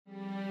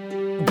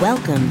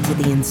Welcome to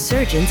the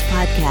Insurgents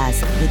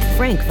Podcast with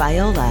Frank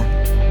Viola.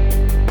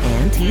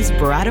 And he's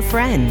brought a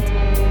friend.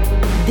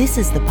 This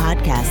is the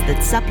podcast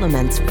that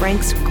supplements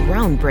Frank's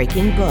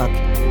groundbreaking book,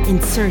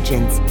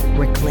 Insurgents,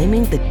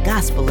 Reclaiming the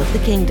Gospel of the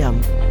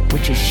Kingdom,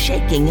 which is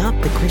shaking up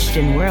the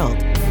Christian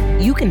world.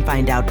 You can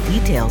find out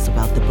details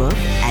about the book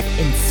at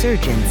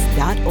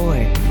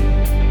insurgents.org.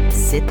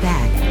 Sit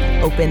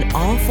back, open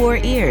all four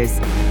ears,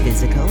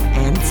 physical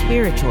and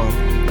spiritual,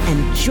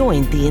 and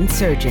join the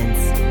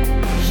Insurgents.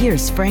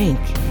 Here's Frank.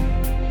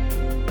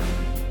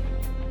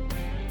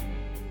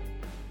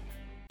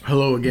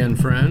 Hello again,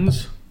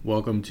 friends.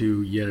 Welcome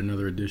to yet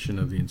another edition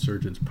of the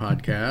Insurgents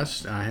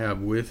Podcast. I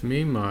have with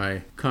me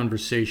my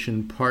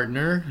conversation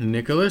partner,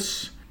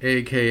 Nicholas,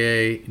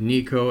 a.k.a.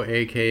 Nico,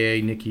 a.k.a.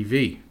 Nicky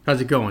V.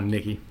 How's it going,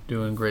 Nicky?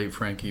 Doing great,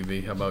 Frankie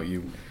V. How about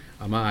you?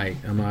 Am I?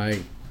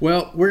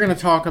 Well, we're going to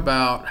talk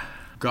about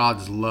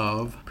God's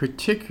love,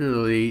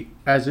 particularly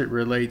as it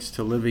relates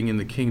to living in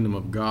the kingdom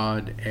of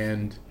God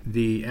and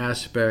the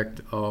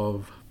aspect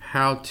of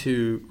how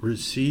to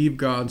receive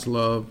God's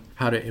love,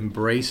 how to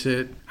embrace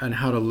it, and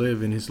how to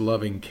live in his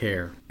loving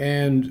care.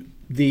 And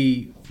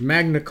the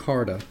Magna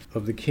Carta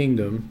of the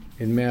kingdom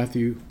in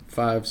Matthew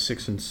 5,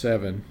 6, and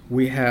 7,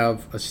 we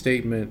have a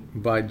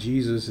statement by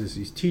Jesus as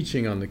he's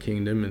teaching on the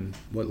kingdom and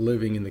what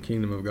living in the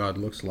kingdom of God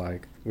looks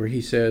like, where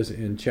he says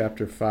in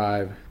chapter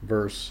 5,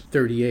 verse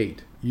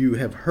 38, "You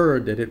have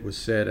heard that it was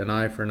said, an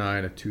eye for an eye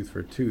and a tooth for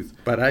a tooth.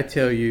 But I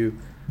tell you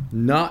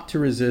not to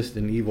resist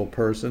an evil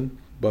person,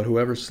 but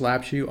whoever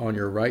slaps you on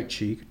your right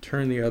cheek,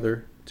 turn the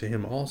other to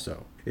him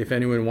also. If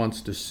anyone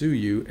wants to sue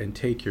you and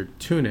take your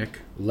tunic,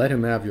 let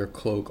him have your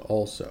cloak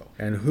also.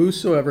 And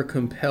whosoever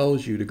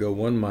compels you to go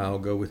 1 mile,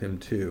 go with him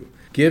 2.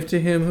 Give to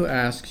him who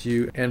asks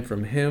you, and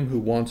from him who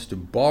wants to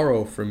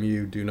borrow from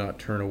you, do not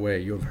turn away.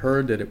 You have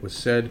heard that it was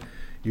said,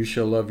 you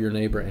shall love your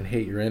neighbor and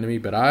hate your enemy.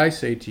 But I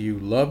say to you,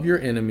 love your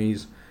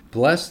enemies,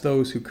 bless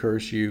those who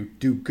curse you,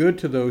 do good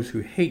to those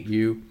who hate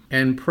you,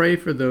 and pray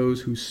for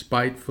those who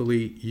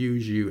spitefully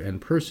use you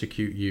and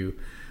persecute you,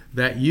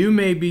 that you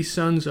may be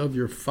sons of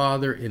your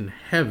Father in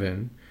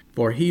heaven,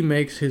 for he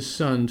makes his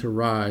sun to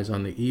rise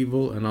on the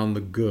evil and on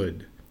the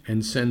good,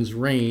 and sends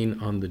rain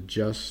on the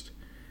just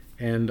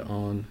and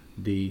on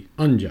the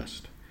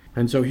unjust."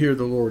 And so here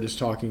the Lord is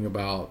talking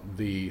about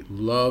the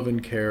love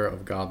and care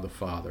of God the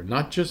Father,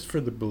 not just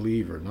for the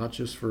believer, not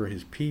just for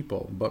his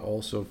people, but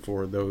also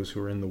for those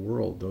who are in the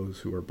world, those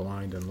who are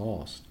blind and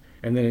lost.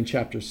 And then in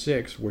chapter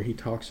 6, where he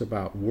talks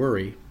about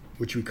worry,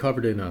 which we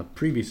covered in a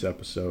previous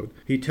episode,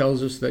 he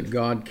tells us that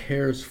God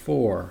cares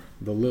for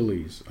the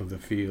lilies of the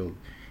field.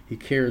 He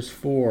cares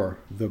for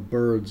the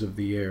birds of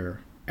the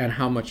air. And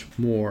how much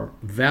more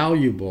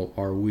valuable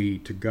are we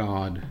to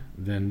God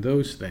than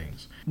those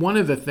things? One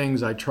of the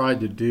things I tried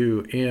to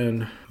do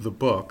in the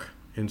book,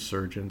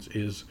 Insurgents,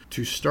 is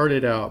to start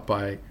it out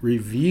by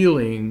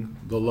revealing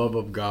the love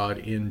of God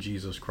in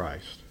Jesus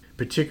Christ,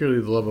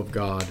 particularly the love of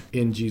God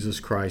in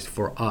Jesus Christ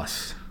for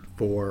us,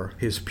 for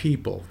his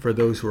people, for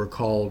those who are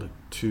called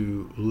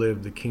to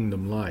live the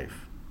kingdom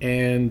life.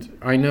 And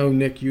I know,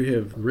 Nick, you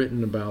have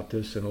written about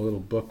this in a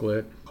little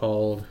booklet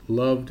called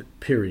Loved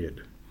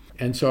Period.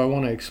 And so I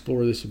want to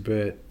explore this a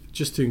bit,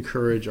 just to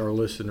encourage our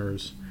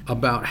listeners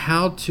about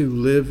how to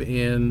live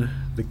in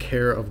the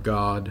care of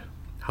God,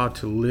 how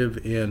to live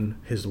in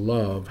his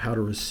love, how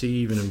to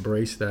receive and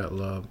embrace that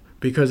love.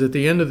 Because at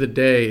the end of the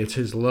day, it's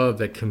his love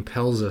that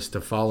compels us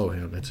to follow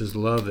him. It's his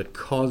love that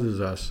causes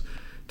us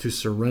to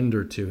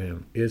surrender to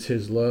him. It's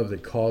his love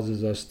that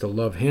causes us to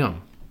love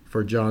him.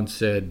 For John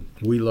said,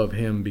 we love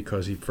him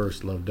because he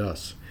first loved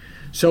us.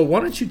 So why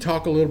don't you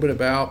talk a little bit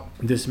about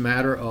this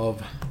matter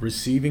of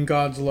receiving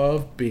God's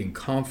love, being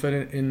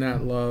confident in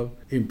that love,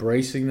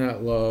 embracing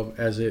that love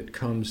as it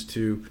comes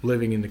to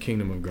living in the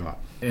kingdom of God.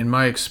 In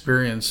my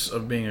experience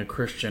of being a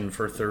Christian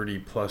for 30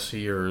 plus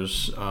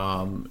years,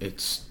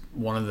 it's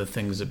one of the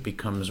things that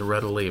becomes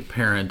readily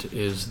apparent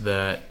is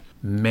that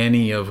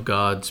many of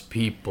God's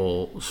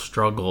people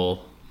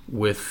struggle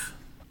with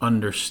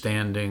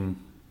understanding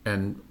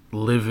and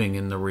living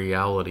in the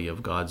reality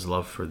of God's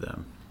love for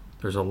them.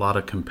 There's a lot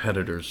of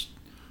competitors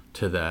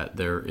to that.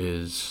 There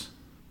is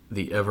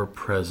the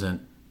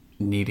ever-present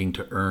needing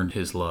to earn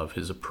his love,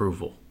 his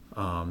approval.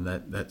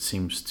 That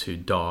seems to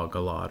dog a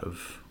lot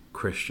of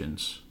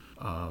Christians.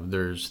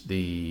 There's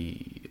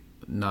the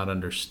not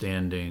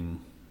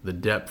understanding the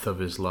depth of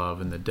his love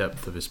and the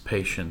depth of his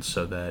patience,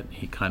 so that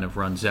he kind of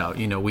runs out.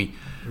 You know, we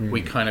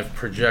kind of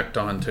project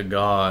onto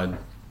God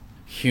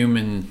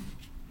human,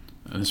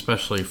 and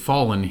especially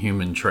fallen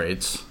human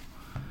traits.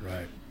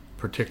 Right.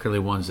 Particularly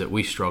ones that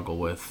we struggle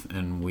with,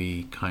 and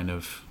we kind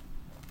of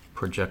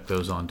project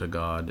those onto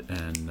God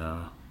and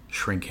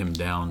shrink him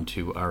down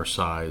to our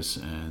size,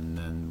 and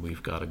then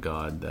we've got a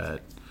God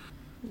that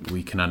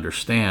we can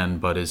understand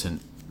but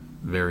isn't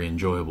very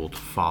enjoyable to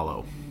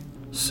follow.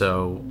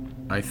 So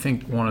I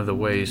think one of the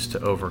ways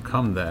to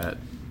overcome that,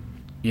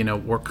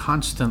 we're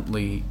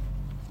constantly,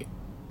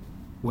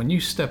 when you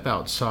step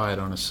outside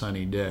on a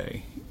sunny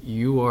day,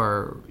 you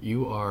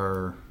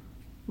are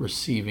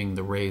receiving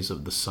the rays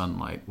of the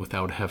sunlight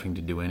without having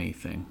to do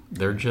anything.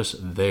 They're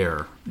just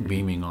there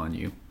beaming on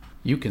you.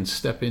 You can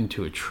step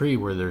into a tree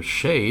where there's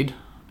shade,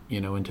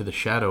 into the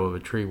shadow of a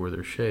tree where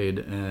there's shade,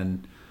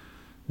 and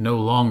no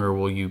longer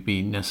will you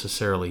be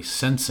necessarily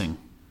sensing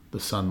the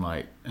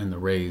sunlight and the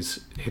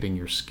rays hitting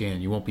your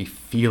skin. You won't be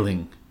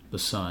feeling the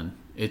sun.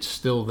 It's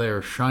still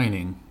there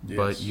shining,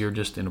 but you're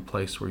just in a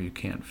place where you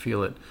can't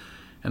feel it.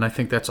 And I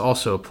think that's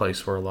also a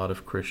place where a lot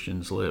of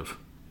Christians live.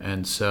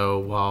 And so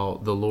while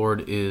the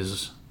Lord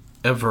is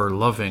ever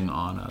loving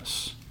on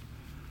us,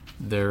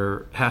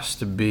 there has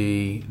to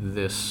be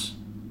this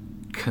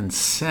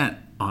consent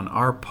on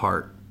our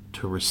part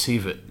to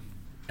receive it.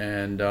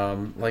 And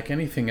like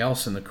anything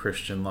else in the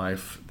Christian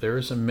life, there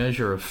is a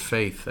measure of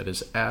faith that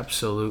is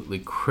absolutely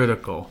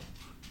critical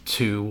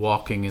to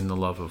walking in the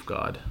love of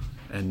God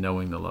and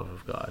knowing the love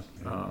of God.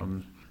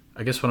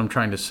 I guess what I'm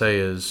trying to say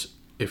is,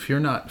 if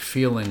you're not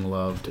feeling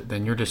loved,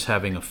 then you're just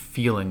having a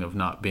feeling of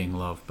not being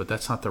loved, but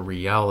that's not the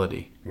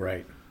reality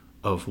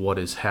of what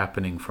is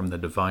happening from the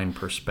divine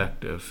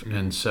perspective.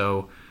 And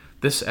so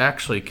this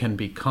actually can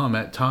become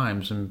at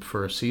times, and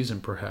for a season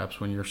perhaps,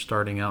 when you're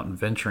starting out and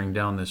venturing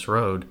down this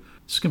road,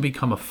 this can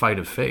become a fight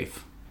of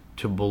faith,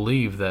 to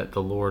believe that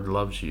the Lord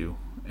loves you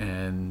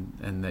and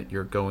that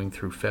you're going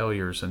through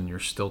failures and you're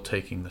still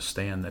taking the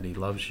stand that he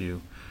loves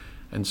you.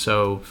 And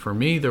so for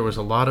me, there was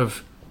a lot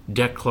of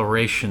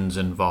declarations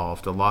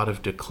involved, a lot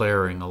of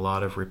declaring, a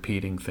lot of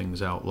repeating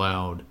things out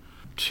loud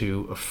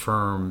to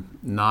affirm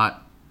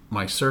not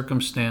my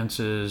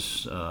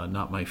circumstances,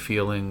 not my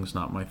feelings,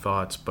 not my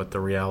thoughts, but the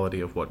reality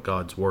of what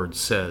God's word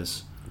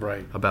says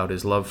about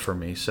his love for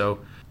me. So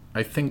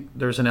I think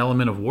there's an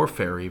element of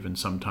warfare even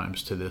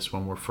sometimes to this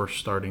when we're first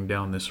starting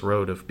down this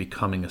road of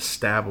becoming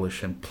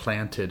established and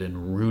planted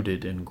and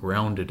rooted and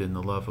grounded in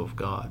the love of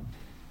God.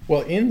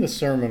 Well, in the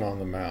Sermon on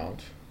the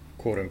Mount,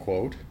 quote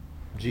unquote,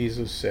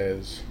 Jesus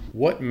says,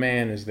 "What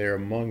man is there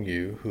among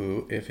you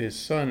who, if his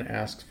son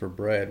asks for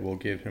bread, will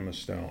give him a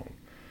stone?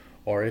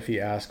 Or if he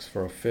asks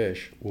for a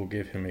fish, will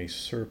give him a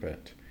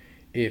serpent?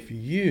 If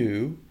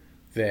you,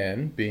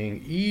 then,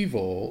 being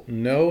evil,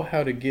 know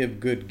how to give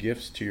good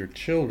gifts to your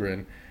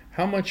children,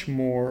 how much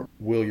more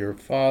will your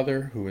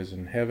Father who is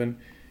in heaven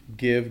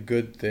give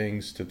good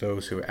things to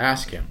those who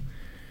ask him?"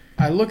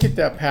 I look at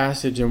that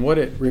passage, and what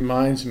it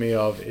reminds me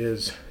of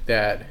is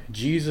that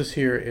Jesus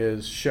here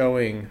is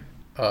showing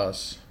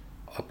us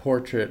a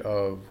portrait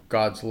of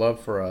God's love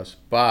for us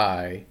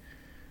by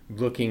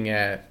looking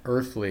at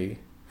earthly,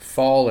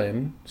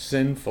 fallen,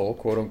 sinful,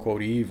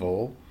 quote-unquote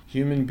evil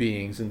human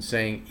beings and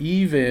saying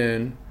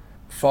even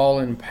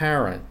fallen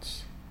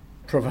parents,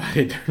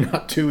 provided they're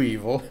not too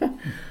evil,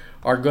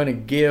 are going to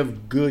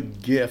give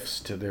good gifts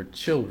to their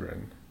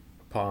children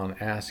upon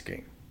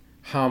asking.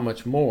 How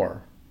much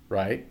more,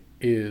 right,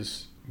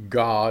 is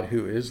God,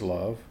 who is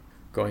love,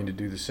 going to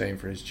do the same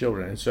for his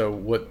children? And so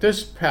what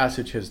this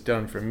passage has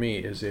done for me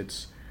is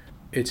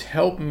it's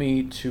helped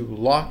me to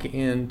lock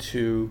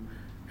into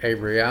a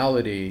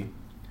reality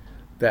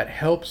that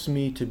helps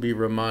me to be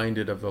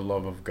reminded of the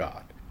love of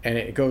God. And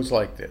it goes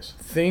like this.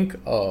 Think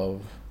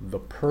of the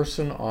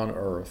person on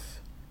earth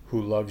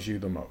who loves you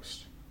the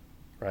most,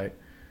 right?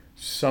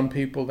 Some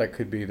people, that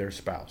could be their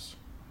spouse.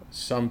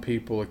 Some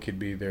people, it could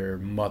be their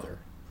mother,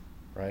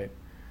 right?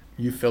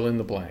 You fill in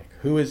the blank.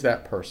 Who is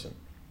that person?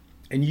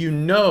 And you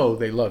know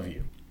they love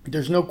you.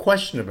 There's no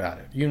question about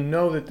it. You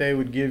know that they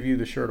would give you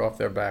the shirt off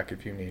their back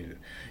if you needed it.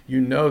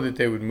 You know that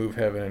they would move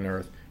heaven and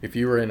earth if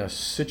you were in a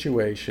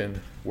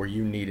situation where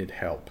you needed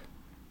help,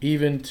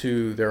 even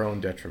to their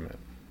own detriment.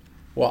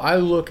 Well, I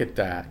look at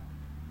that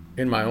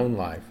in my own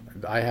life.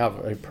 I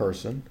have a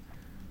person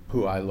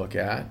who I look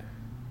at,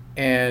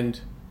 and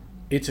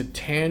it's a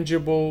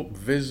tangible,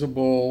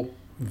 visible,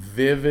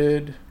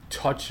 vivid,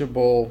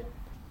 touchable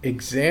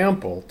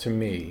example to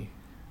me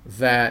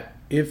that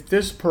if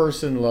this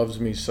person loves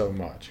me so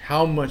much,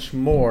 how much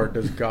more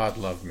does God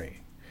love me?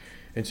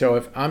 And so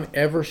if I'm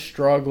ever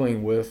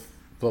struggling with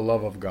the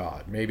love of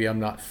God, maybe I'm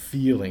not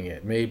feeling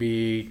it,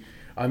 maybe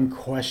I'm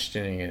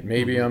questioning it,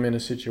 maybe I'm in a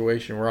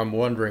situation where I'm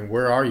wondering,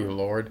 where are you,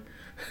 Lord?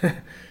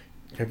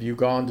 Have you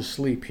gone to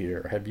sleep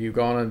here? Have you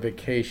gone on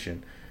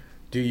vacation?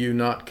 Do you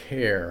not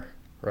care,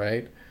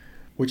 right?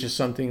 Which is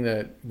something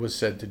that was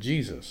said to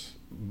Jesus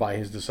by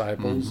his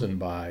disciples and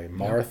by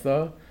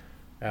Martha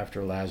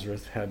after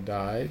Lazarus had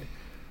died.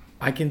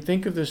 I can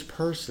think of this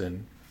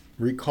person,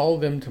 recall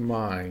them to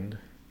mind,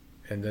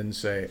 and then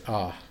say,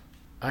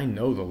 I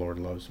know the Lord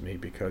loves me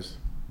because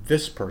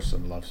this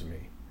person loves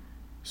me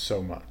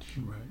so much.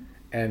 Right.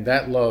 And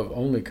that love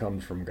only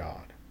comes from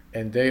God.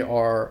 And they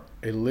are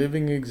a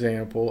living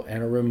example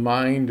and a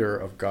reminder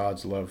of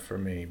God's love for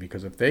me.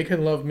 Because if they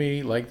can love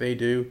me like they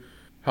do,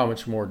 how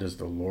much more does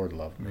the Lord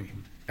love me?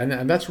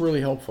 And that's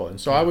really helpful.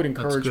 And so I would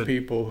encourage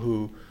people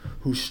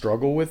who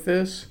struggle with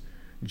this,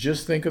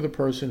 just think of the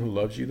person who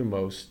loves you the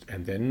most,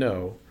 and then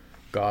know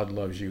God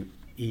loves you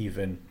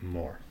even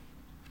more.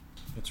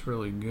 It's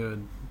really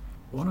good.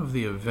 One of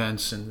the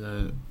events in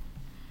the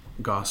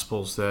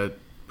Gospels that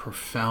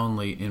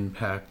profoundly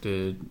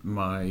impacted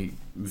my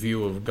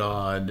view of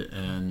God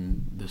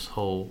and this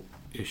whole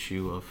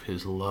issue of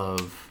his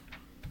love,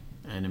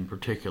 and in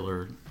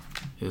particular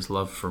his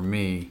love for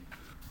me,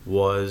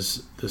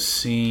 was the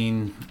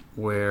scene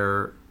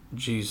where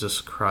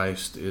Jesus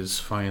Christ is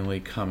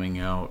finally coming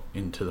out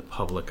into the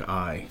public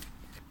eye.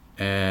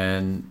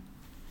 And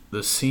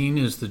the scene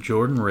is the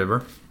Jordan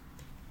River,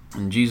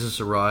 and Jesus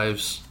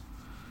arrives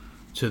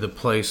to the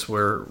place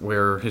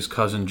where his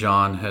cousin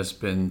John has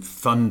been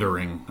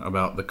thundering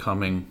about the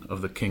coming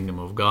of the kingdom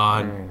of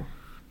God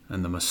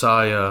and the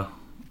Messiah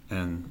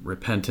and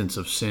repentance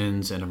of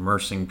sins and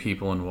immersing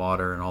people in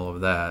water and all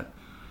of that.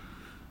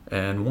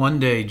 And one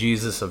day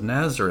Jesus of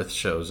Nazareth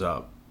shows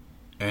up,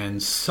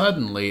 and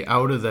suddenly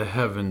out of the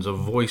heavens a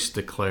voice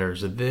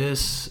declares,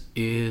 "This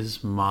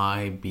is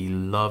my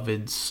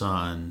beloved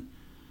Son,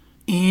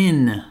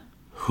 in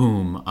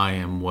whom I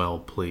am well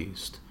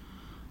pleased."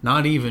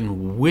 Not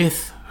even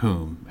with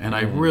whom. And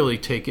I really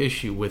take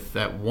issue with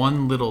that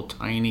one little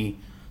tiny,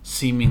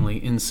 seemingly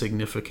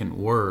insignificant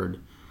word.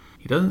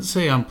 He doesn't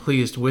say I'm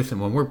pleased with him.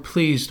 When we're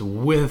pleased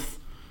with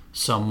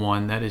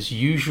someone, that is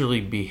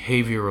usually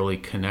behaviorally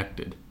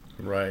connected.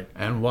 Right.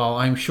 And while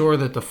I'm sure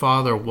that the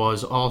Father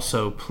was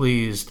also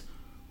pleased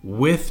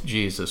with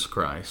Jesus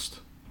Christ,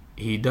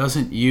 he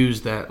doesn't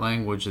use that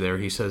language there.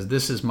 He says,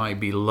 "This is my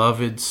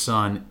beloved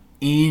Son,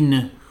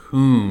 in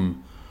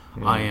whom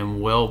I am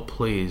well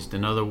pleased."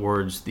 In other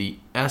words, the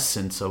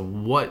essence of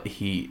what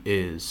he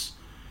is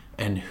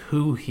and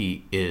who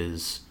he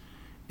is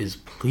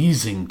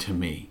pleasing to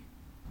me.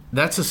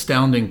 That's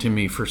astounding to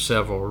me for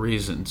several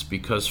reasons.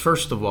 Because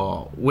first of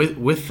all,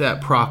 with that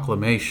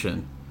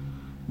proclamation,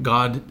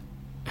 God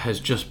has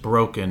just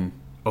broken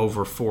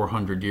over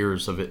 400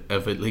 years of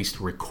at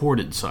least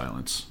recorded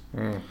silence.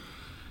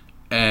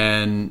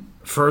 And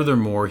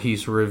furthermore,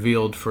 he's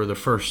revealed for the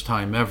first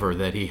time ever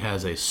that he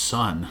has a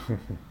son.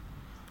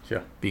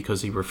 Yeah.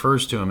 Because he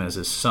refers to him as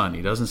his son.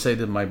 He doesn't say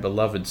that my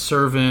beloved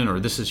servant, or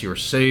this is your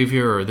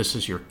Savior, or this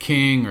is your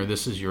King, or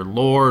this is your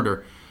Lord,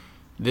 or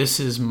this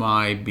is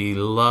my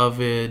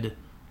beloved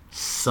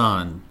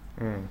Son.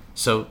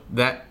 So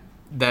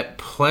that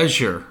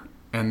pleasure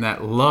and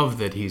that love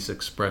that he's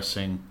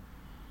expressing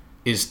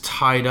is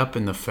tied up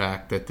in the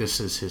fact that this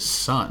is his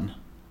son,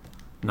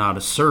 not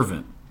a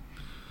servant.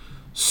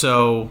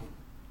 So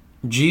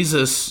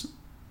Jesus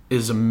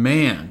is a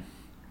man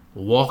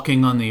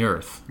walking on the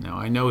earth. Now,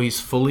 I know he's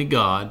fully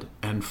God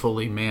and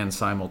fully man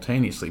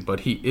simultaneously,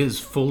 but he is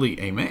fully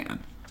a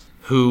man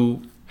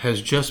who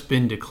has just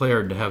been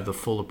declared to have the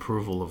full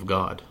approval of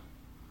God.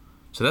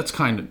 So that's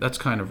kind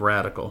of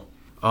radical.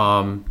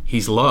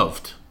 He's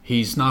loved.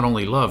 He's not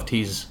only loved,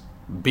 he's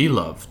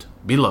beloved.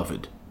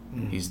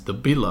 He's the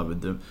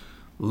beloved. The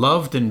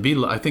loved and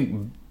beloved. I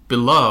think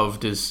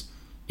beloved is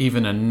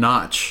even a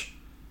notch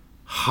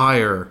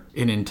higher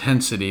in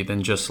intensity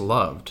than just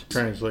loved.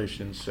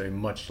 Translations say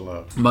much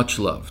loved. Much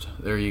loved.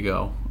 There you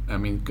go. I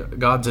mean,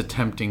 God's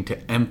attempting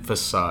to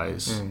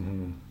emphasize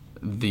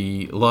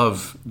the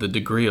love, the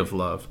degree of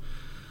love.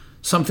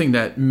 Something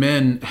that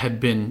men had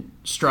been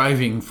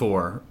striving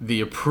for,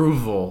 the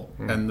approval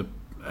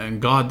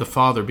and God the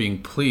Father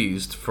being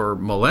pleased for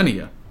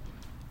millennia,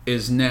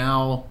 is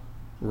now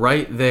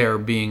right there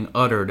being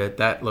uttered at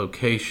that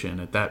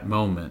location, at that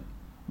moment,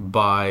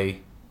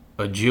 by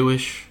a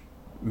Jewish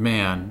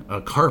man,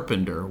 a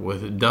carpenter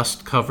with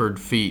dust-covered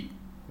feet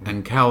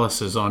and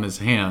calluses on his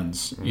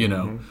hands,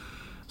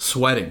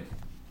 sweating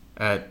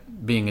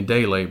at being a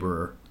day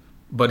laborer.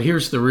 But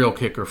here's the real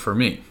kicker for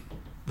me.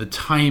 The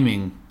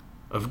timing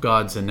of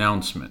God's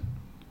announcement.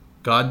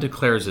 God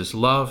declares his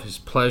love, his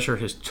pleasure,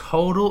 his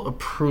total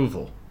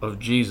approval of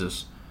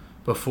Jesus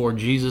before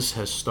Jesus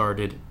has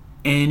started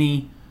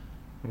any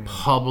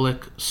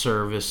public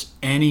service,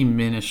 any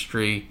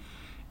ministry,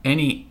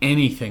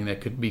 anything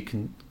that could be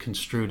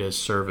construed as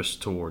service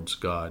towards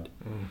God.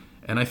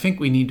 And I think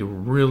we need to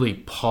really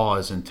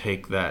pause and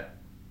take that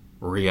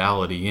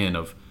reality in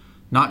of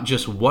not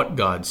just what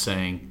God's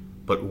saying,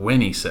 but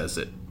when he says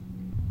it.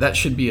 That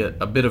should be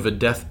a bit of a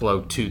death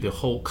blow to the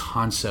whole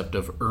concept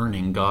of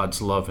earning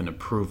God's love and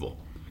approval.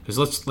 Because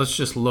let's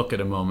just look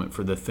at a moment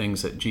for the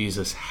things that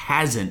Jesus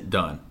hasn't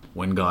done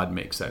when God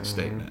makes that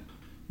statement.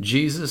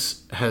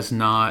 Jesus has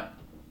not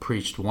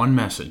preached one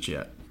message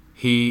yet.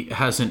 He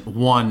hasn't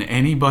won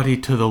anybody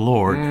to the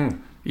Lord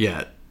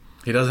yet.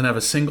 He doesn't have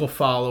a single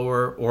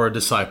follower or a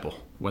disciple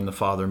when the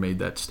Father made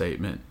that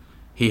statement.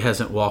 He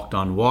hasn't walked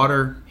on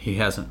water. He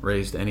hasn't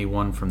raised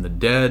anyone from the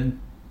dead.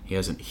 He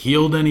hasn't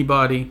healed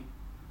anybody.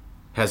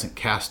 Hasn't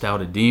cast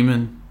out a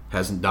demon.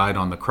 Hasn't died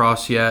on the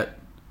cross yet.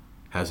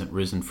 Hasn't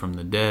risen from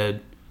the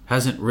dead.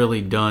 Hasn't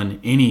really done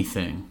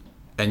anything.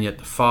 And yet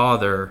the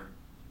Father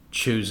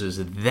chooses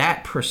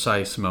that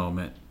precise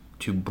moment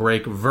to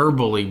break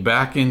verbally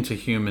back into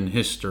human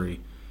history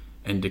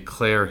and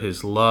declare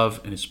his love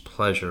and his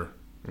pleasure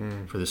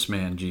for this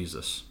man,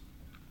 Jesus.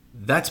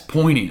 That's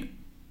poignant.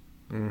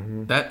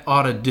 That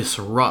ought to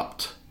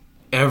disrupt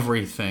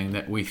everything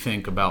that we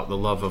think about the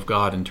love of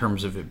God in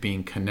terms of it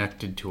being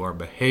connected to our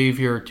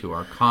behavior, to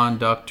our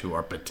conduct, to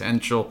our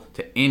potential,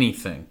 to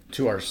anything.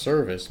 To our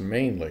service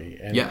mainly.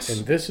 And, yes.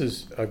 And this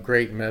is a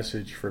great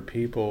message for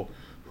people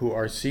who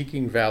are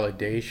seeking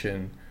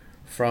validation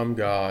from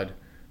God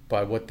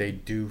by what they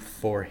do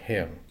for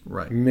Him,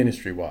 right,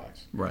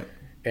 ministry-wise. Right.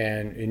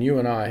 And you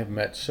and I have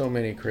met so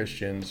many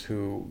Christians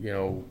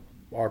who,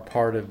 are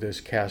part of this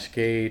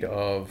cascade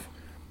of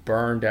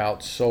burned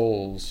out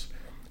souls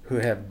who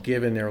have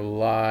given their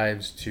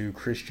lives to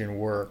Christian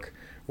work,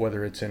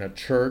 whether it's in a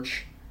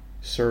church,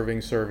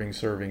 serving,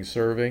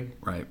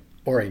 right,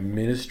 or a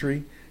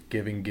ministry,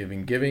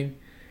 giving.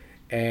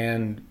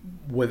 And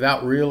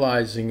without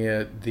realizing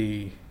it,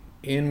 the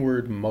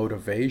inward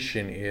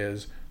motivation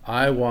is,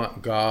 I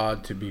want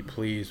God to be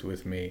pleased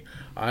with me.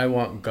 I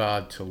want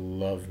God to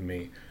love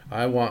me.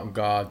 I want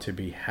God to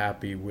be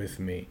happy with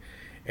me.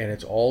 And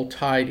it's all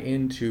tied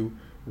into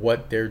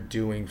what they're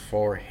doing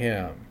for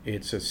Him.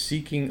 It's a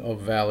seeking of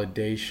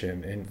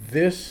validation. And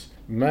this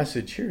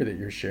message here that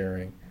you're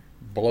sharing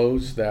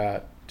blows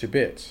that to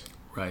bits.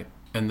 Right.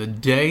 And the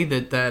day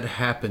that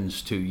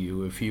happens to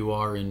you, if you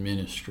are in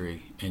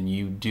ministry and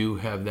you do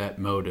have that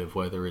motive,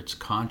 whether it's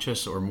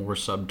conscious or more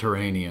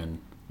subterranean,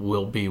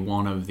 will be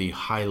one of the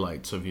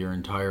highlights of your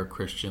entire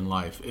Christian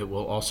life. It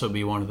will also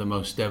be one of the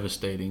most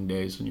devastating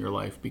days in your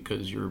life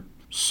because your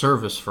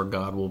service for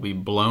God will be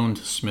blown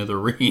to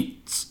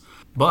smithereens.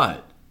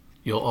 But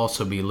you'll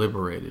also be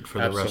liberated for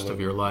the rest of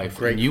your life.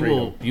 Great and you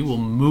freedom. will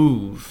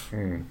move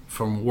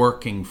from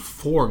working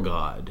for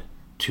God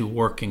to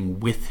working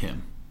with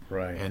Him.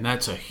 Right. And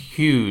that's a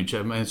huge,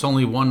 it's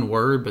only one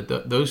word,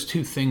 but those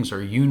two things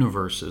are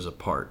universes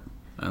apart.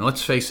 And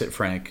let's face it,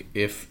 Frank,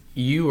 if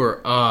you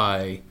or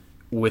I,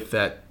 with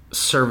that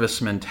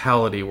service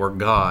mentality were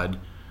God,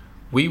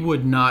 we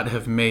would not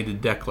have made a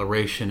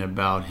declaration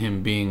about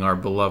Him being our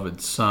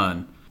beloved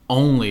Son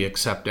only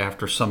except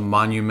after some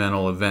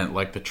monumental event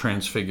like the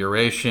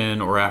Transfiguration,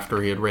 or after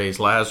He had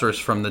raised Lazarus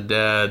from the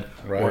dead,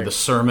 right, or the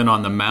Sermon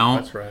on the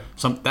Mount.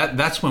 That's right.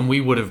 That's when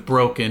we would have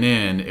broken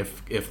in.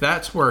 If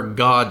that's where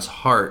God's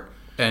heart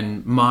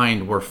and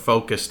mind were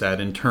focused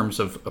at in terms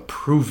of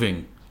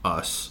approving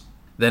us,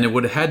 then it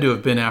would have had to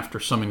have been after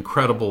some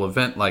incredible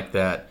event like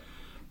that.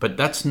 But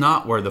that's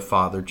not where the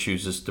Father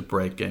chooses to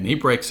break in. He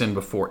breaks in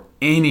before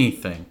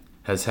anything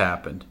has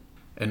happened.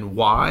 And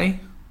why?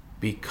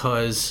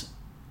 Because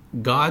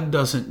God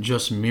doesn't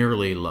just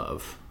merely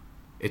love.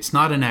 It's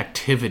not an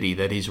activity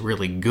that He's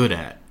really good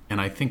at. And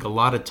I think a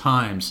lot of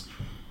times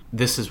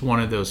this is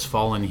one of those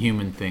fallen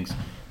human things.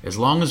 As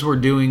long as we're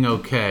doing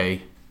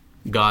okay,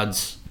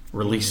 God's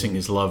releasing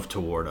His love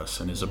toward us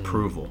and His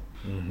approval.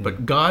 Mm-hmm.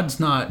 But God's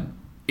not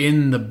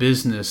in the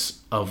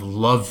business of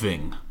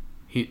loving.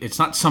 It's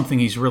not something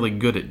He's really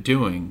good at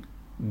doing.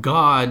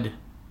 God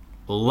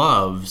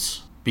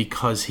loves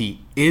because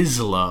He is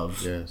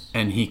love, yes,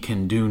 and He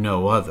can do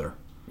no other.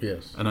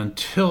 Yes. And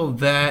until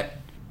that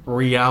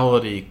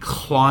reality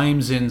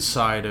climbs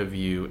inside of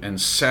you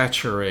and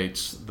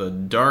saturates the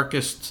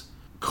darkest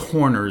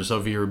corners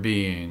of your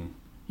being,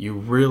 you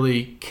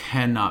really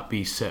cannot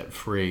be set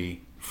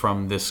free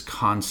from this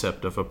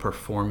concept of a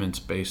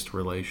performance-based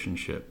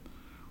relationship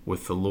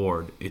with the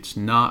Lord. It's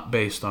not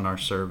based on our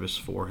service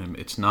for Him.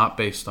 It's not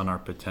based on our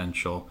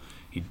potential.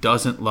 He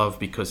doesn't love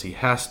because He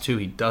has to.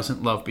 He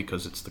doesn't love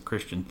because it's the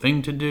Christian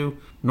thing to do.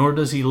 Nor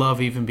does He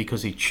love even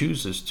because He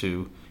chooses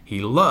to. He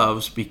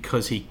loves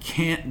because He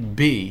can't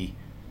be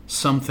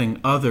something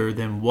other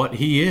than what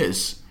He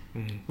is,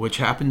 which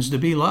happens to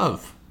be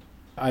love.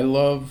 I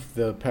love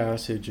the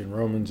passage in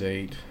Romans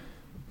 8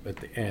 at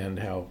the end,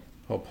 how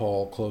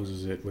Paul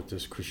closes it with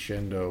this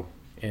crescendo,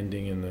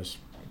 ending in this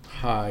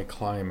high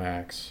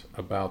climax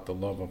about the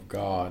love of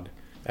God.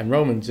 And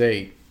Romans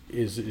 8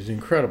 is an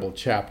incredible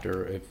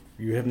chapter. If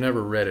you have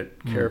never read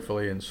it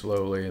carefully and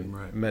slowly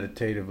and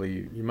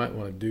meditatively, you might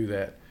want to do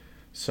that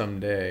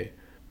someday,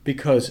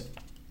 because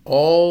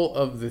all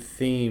of the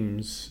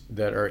themes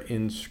that are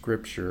in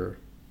Scripture,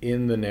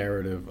 in the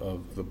narrative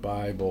of the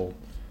Bible,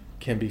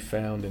 can be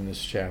found in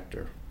this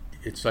chapter.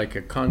 It's like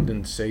a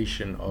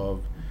condensation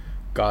of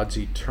God's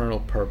eternal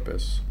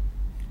purpose,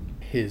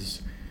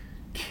 His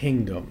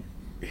kingdom,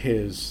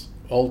 His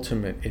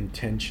ultimate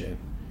intention,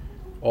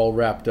 all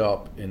wrapped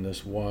up in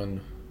this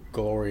one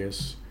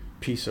glorious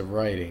piece of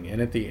writing.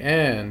 And at the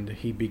end,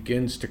 He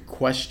begins to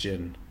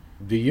question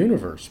the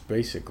universe,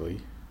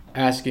 basically,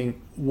 asking,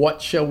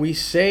 what shall we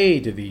say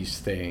to these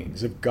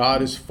things? If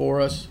God is for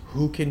us,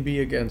 who can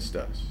be against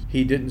us?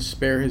 He didn't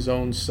spare His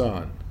own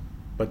Son,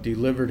 but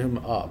delivered Him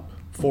up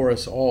for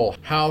us all.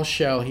 How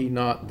shall He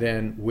not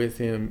then with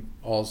Him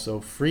also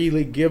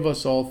freely give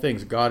us all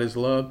things? God is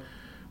love.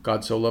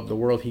 God so loved the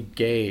world, He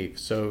gave.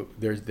 So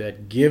there's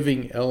that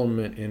giving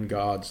element in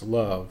God's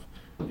love.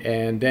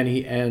 And then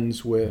He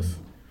ends with,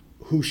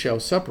 who shall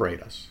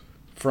separate us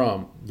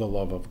from the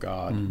love of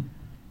God?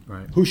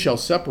 Right. Who shall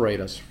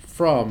separate us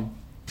from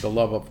the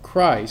love of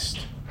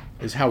Christ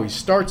is how He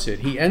starts it.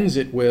 He ends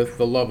it with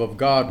the love of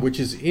God, which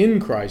is in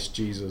Christ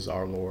Jesus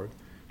our Lord.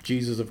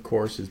 Jesus, of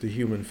course, is the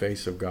human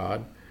face of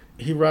God.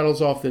 he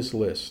rattles off this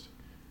list.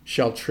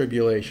 Shall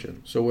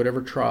tribulation, so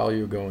whatever trial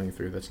you're going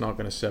through, that's not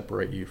going to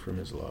separate you from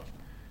his love.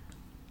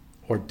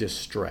 Or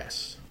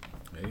distress.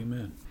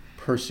 Amen.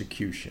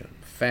 Persecution,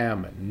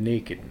 famine,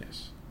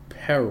 nakedness,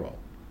 peril,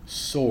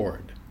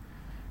 sword.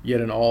 Yet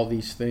in all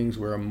these things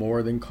we are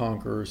more than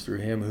conquerors through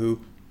him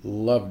who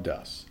loved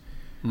us.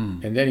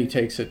 And then he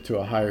takes it to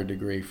a higher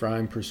degree. For I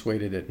am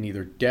persuaded that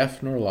neither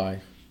death nor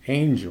life,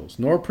 angels,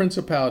 nor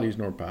principalities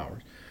nor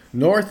powers,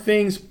 nor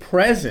things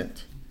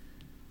present,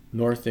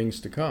 nor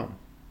things to come,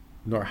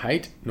 nor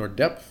height, nor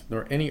depth,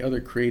 nor any other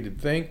created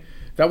thing.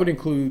 That would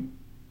include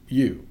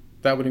you.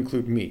 That would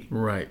include me.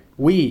 Right.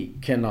 We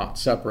cannot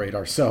separate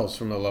ourselves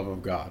from the love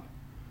of God.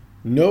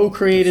 No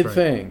created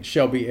thing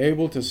shall be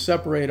able to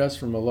separate us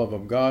from the love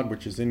of God,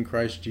 which is in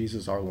Christ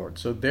Jesus our Lord.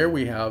 So there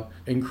we have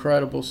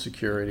incredible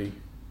security.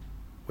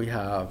 We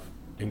have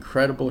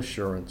incredible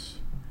assurance.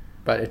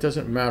 But it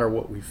doesn't matter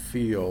what we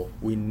feel.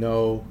 We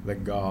know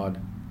that God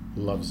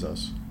loves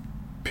us.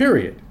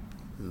 Period.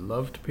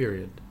 Loved,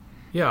 period.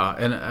 Yeah,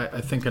 and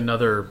I think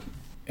another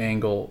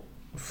angle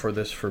for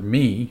this for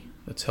me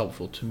that's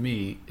helpful to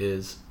me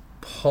is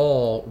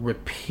Paul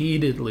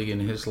repeatedly in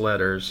his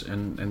letters,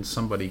 and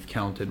somebody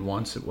counted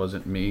once, it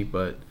wasn't me,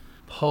 but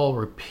Paul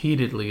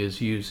repeatedly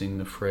is using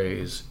the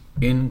phrase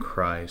in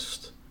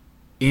Christ,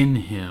 in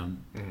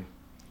him,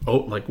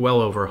 like well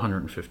over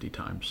 150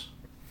 times.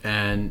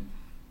 And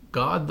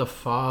God the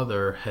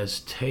Father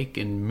has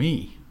taken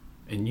me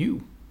and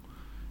you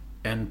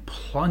and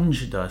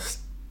plunged us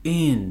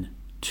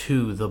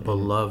into the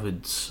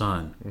beloved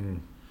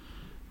Son.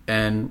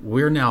 And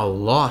we're now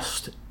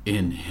lost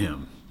in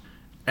him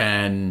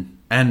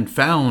and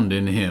found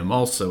in him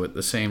also at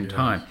the same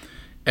time.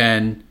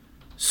 And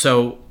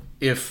so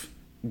if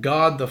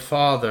God the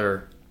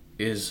Father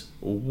is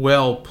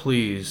well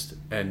pleased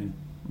and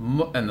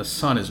the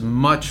Son is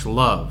much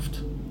loved,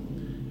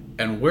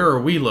 and where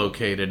are we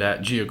located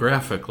at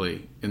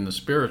geographically in the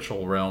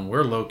spiritual realm?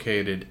 We're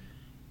located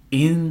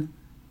in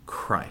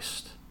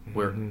Christ.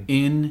 We're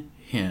in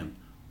him.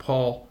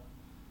 Paul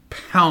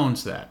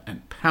pounds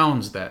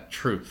that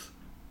truth.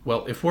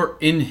 Well, if we're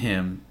in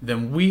him,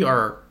 then we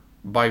are,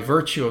 by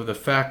virtue of the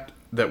fact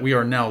that we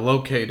are now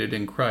located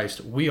in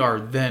Christ, we are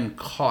then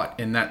caught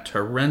in that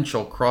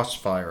torrential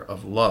crossfire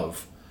of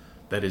love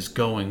that is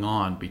going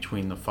on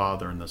between the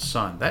Father and the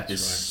Son. That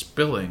is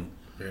spilling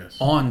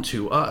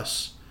onto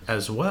us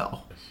as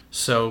well.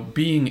 So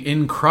being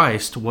in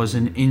Christ was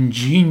an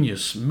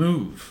ingenious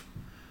move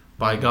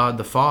by God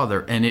the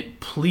Father, and it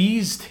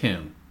pleased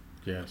him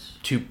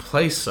to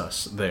place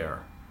us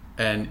there.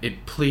 And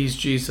it pleased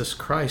Jesus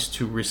Christ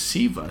to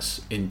receive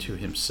us into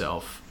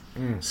himself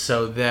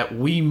so that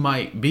we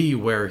might be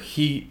where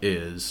he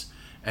is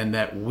and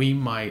that we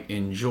might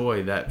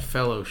enjoy that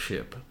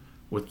fellowship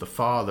with the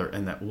Father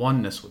and that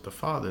oneness with the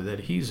Father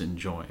that he's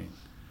enjoying.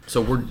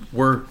 So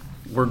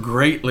we're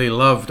greatly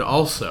loved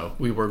also.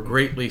 We were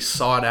greatly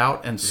sought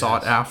out and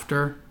sought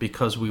after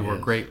because we were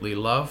greatly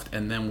loved,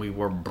 and then we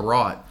were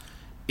brought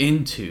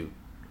into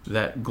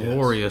that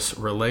glorious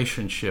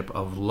relationship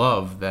of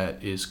love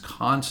that is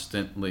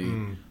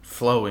constantly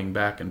flowing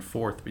back and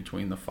forth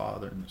between the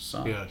Father and the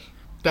Son. Yes.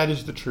 That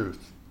is the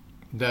truth.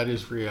 That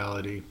is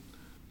reality.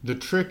 The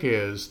trick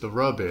is, the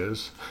rub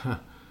is,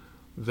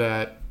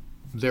 that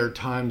there are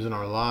times in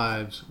our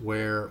lives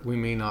where we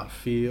may not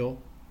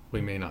feel,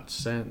 we may not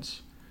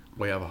sense,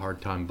 we have a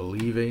hard time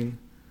believing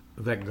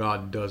that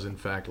God does in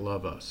fact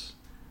love us.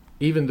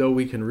 Even though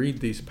we can read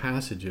these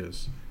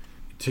passages,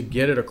 to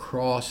get it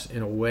across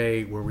in a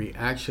way where we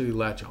actually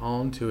latch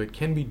on to it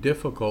can be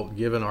difficult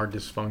given our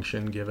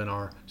dysfunction, given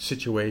our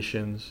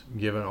situations,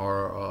 given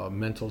our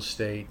mental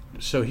state.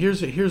 So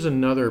here's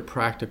another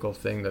practical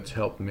thing that's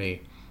helped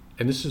me,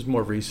 and this is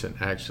more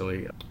recent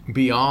actually.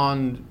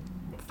 Beyond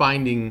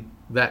finding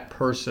that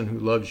person who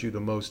loves you the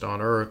most on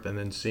earth and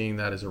then seeing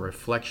that as a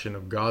reflection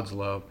of God's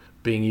love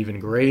being even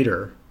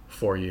greater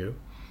for you,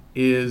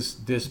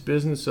 is this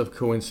business of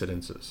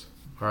coincidences.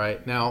 All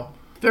right, now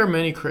there are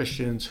many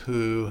Christians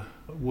who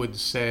would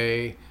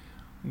say,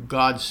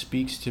 God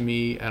speaks to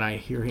me and I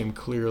hear him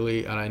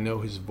clearly and I know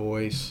his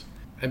voice.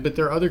 But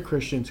there are other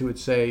Christians who would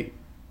say,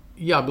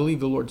 yeah, I believe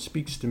the Lord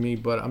speaks to me,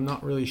 but I'm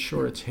not really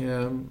sure it's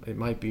him. It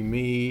might be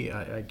me.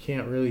 I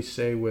can't really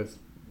say with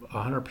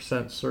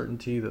 100%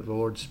 certainty that the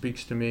Lord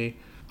speaks to me.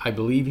 I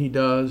believe he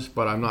does,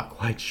 but I'm not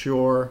quite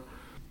sure.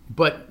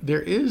 But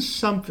there is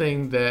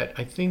something that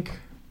I think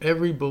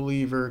every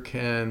believer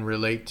can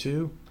relate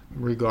to,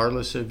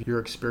 regardless of your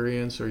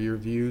experience or your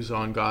views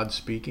on God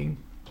speaking,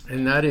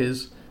 and that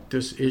is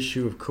this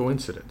issue of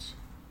coincidence.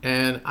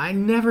 And I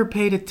never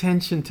paid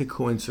attention to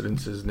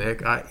coincidences,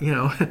 Nick.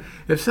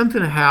 If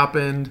something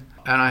happened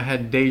and I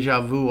had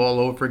deja vu all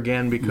over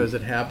again because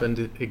it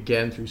happened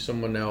again through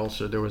someone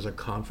else, or there was a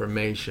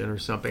confirmation or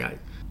something,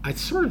 I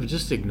sort of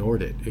just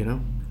ignored it,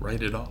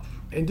 Write it off.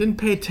 And didn't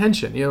pay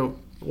attention.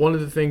 One of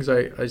the things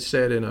I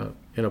said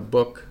in a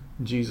book,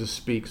 Jesus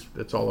Speaks,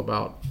 that's all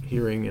about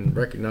hearing and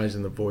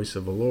recognizing the voice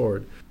of the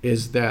Lord,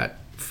 is that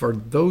for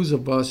those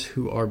of us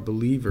who are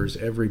believers,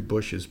 every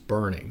bush is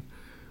burning.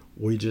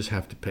 We just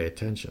have to pay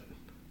attention.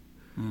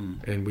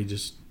 And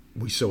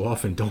we so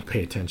often don't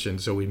pay attention,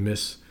 so we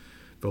miss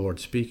the Lord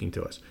speaking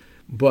to us.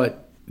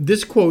 But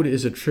this quote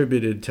is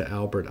attributed to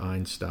Albert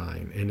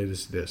Einstein, and it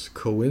is this: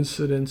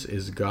 coincidence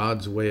is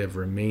God's way of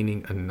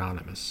remaining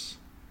anonymous.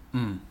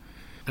 And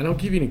I'll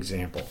give you an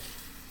example.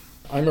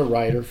 I'm a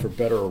writer, for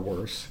better or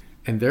worse,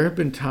 and there have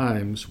been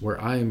times where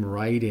I am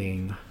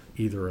writing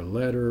either a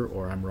letter,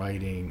 or I'm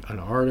writing an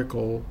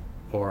article,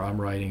 or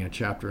I'm writing a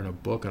chapter in a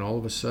book, and all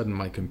of a sudden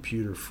my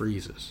computer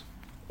freezes,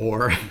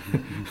 or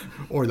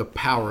or the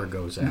power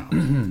goes out,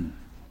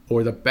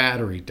 or the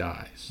battery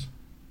dies.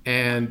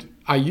 And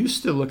I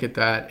used to look at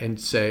that and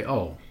say,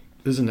 oh,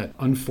 isn't it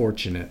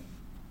unfortunate,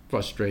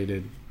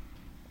 frustrated,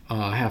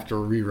 I have to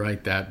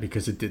rewrite that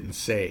because it didn't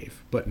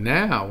save. But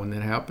now when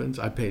that happens,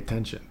 I pay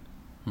attention.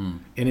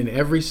 And in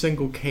every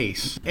single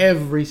case,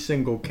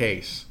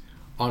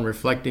 on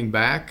reflecting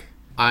back,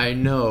 I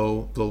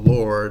know the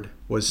Lord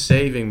was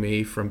saving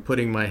me from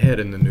putting my head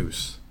in the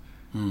noose.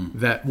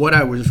 That what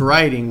I was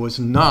writing was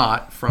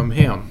not from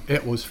him.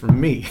 It was from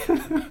me.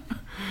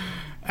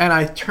 And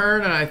I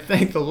turn and I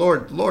thank the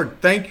Lord.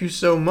 Lord, thank you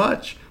so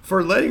much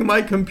for letting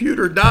my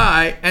computer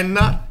die and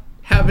not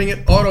having it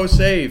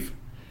auto-save.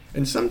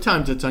 And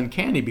sometimes it's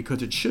uncanny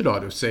because it should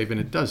auto-save and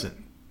it doesn't.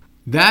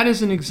 That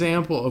is an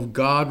example of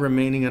God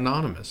remaining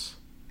anonymous.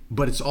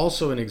 But it's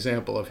also an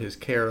example of his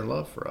care and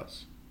love for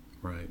us.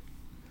 Right.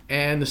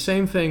 And the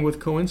same thing with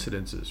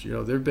coincidences. You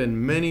know, there have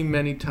been many,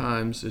 many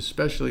times,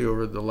 especially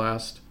over the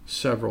last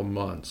several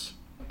months,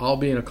 I'll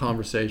be in a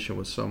conversation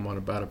with someone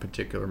about a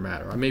particular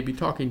matter. I may be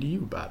talking to you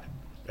about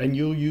it, and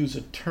you'll use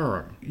a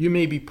term. You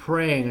may be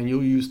praying, and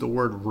you'll use the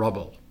word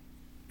rubble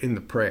in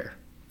the prayer.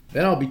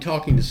 Then I'll be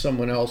talking to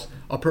someone else,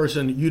 a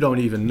person you don't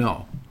even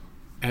know,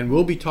 and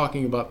we'll be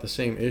talking about the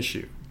same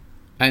issue.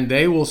 And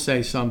they will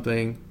say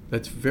something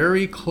that's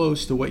very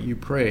close to what you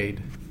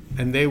prayed,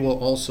 and they will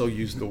also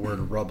use the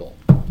word rubble.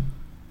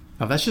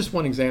 Now, that's just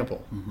one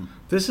example.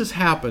 This has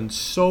happened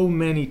so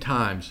many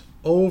times,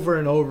 over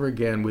and over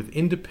again, with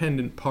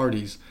independent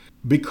parties.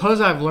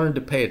 Because I've learned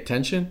to pay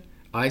attention,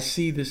 I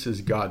see this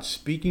as God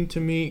speaking to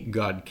me,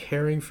 God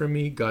caring for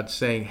me, God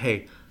saying,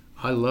 hey,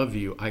 I love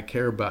you, I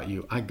care about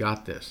you, I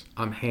got this,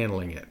 I'm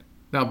handling it.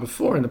 Now,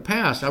 before, in the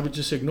past, I would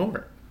just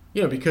ignore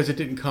it, because it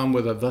didn't come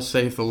with a thus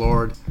saith the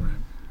Lord. Right.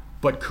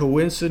 But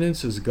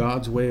coincidence is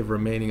God's way of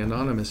remaining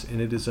anonymous,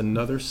 and it is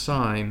another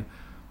sign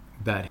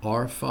that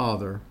our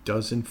Father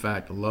does in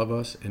fact love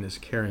us and is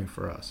caring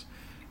for us.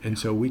 And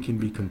so we can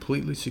be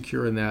completely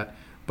secure in that,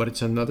 but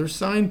it's another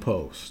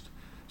signpost.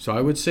 So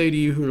I would say to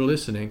you who are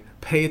listening,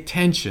 pay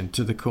attention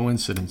to the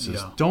coincidences.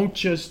 Yeah. Don't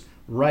just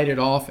write it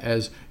off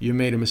as you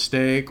made a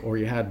mistake or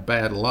you had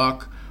bad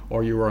luck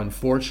or you were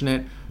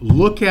unfortunate.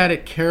 Look at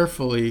it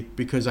carefully,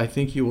 because I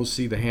think you will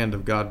see the hand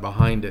of God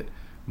behind it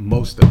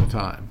most of the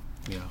time.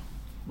 Yeah.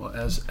 Well,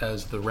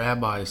 as the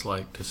rabbis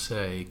like to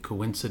say,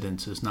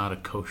 coincidence is not a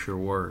kosher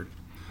word.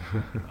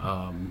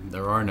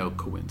 There are no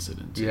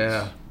coincidences.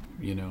 Yeah.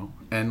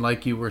 And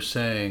like you were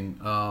saying,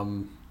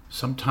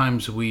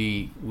 sometimes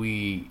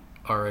we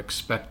are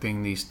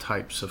expecting these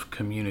types of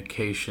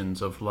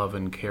communications of love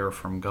and care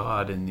from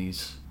God in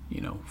these,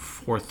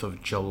 4th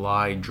of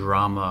July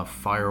drama,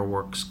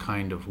 fireworks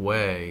kind of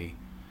way.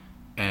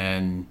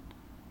 And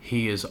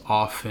he is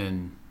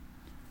often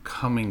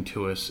coming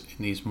to us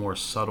in these more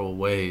subtle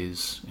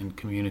ways and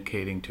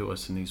communicating to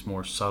us in these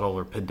more subtle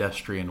or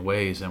pedestrian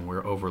ways, and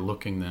we're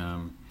overlooking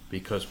them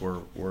because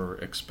we're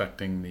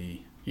expecting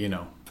the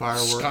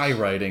fireworks,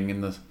 skywriting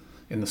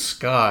in the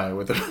sky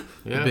with a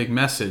big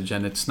message,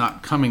 and it's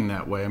not coming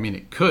that way. I mean,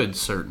 it could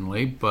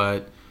certainly,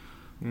 but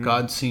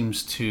God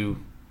seems to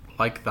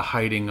like the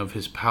hiding of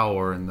his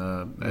power,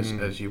 and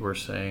as you were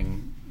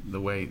saying,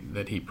 the way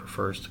that he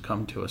prefers to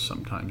come to us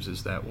sometimes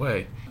is that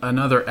way.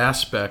 Another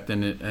aspect,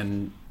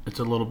 and it's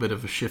a little bit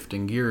of a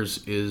shifting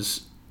gears,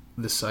 is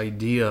this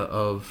idea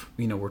of,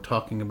 we're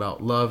talking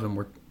about love,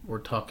 and we're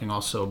talking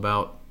also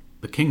about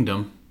the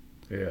kingdom.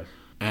 Yeah.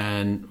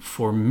 And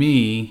for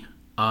me,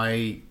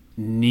 I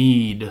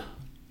need,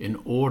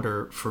 in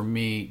order for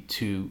me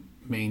to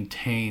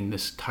maintain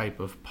this type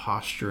of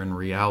posture and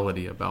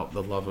reality about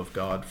the love of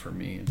God for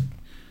me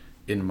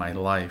in my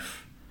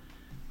life,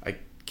 I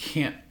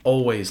can't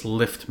always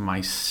lift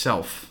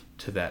myself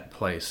to that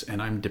place, and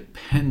I'm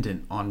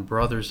dependent on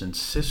brothers and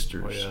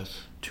sisters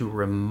to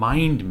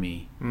remind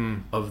me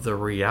of the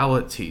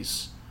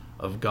realities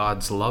of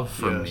God's love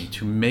for me,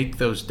 to make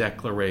those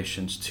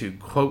declarations, to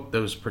quote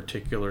those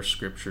particular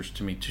scriptures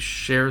to me, to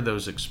share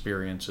those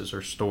experiences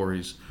or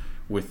stories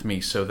with me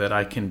so that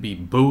I can be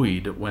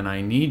buoyed when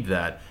I need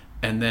that.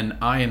 And then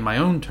I, in my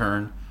own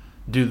turn,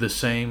 do the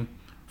same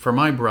for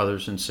my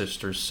brothers and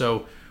sisters.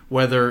 So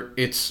whether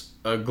it's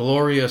a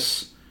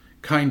glorious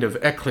kind of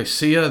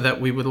ecclesia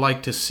that we would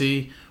like to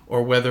see,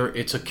 or whether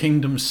it's a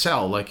kingdom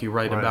cell like you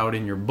write about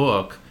in your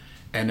book,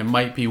 and it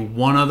might be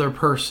one other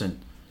person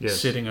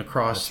sitting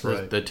across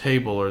the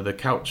table or the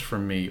couch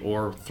from me,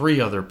 or 3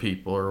 other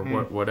people, or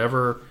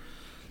whatever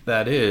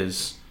that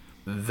is,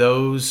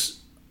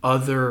 those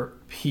other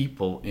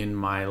people in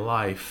my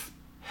life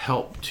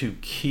help to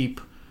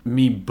keep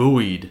me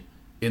buoyed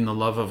in the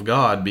love of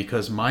God,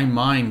 because my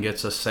mind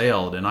gets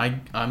assailed and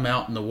I'm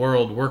out in the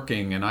world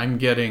working and I'm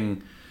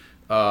getting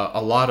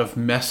a lot of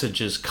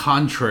messages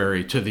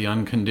contrary to the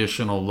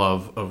unconditional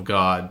love of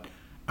God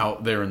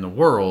out there in the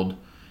world.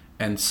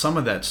 And some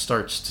of that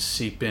starts to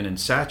seep in and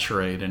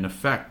saturate and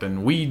affect,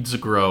 and weeds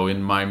grow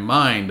in my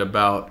mind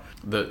about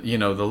the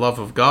love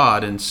of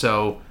God. And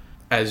so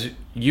as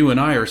you and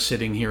I are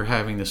sitting here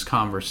having this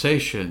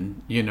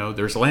conversation,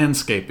 there's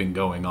landscaping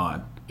going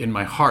on in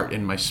my heart,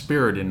 in my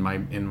spirit, in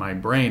my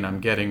brain.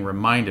 I'm getting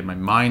reminded, my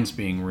mind's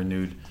being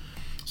renewed.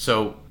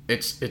 So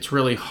it's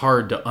really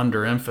hard to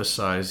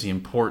underemphasize the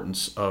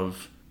importance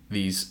of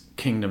these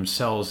kingdom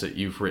cells that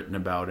you've written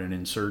about, and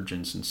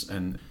insurgents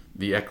and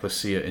the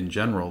ecclesia in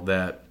general.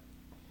 That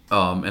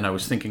and I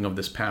was thinking of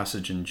this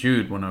passage in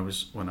Jude when I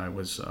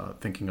was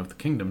thinking of the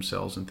kingdom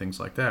cells and things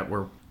like that,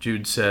 where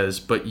Jude says,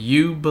 "But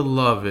you,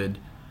 beloved,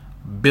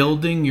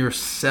 building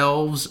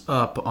yourselves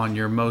up on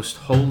your most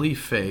holy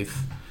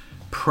faith,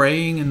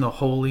 praying in the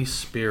Holy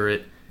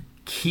Spirit,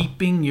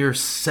 keeping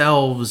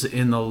yourselves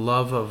in the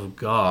love of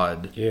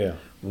God,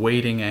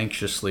 waiting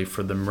anxiously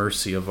for the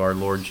mercy of our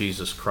Lord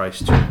Jesus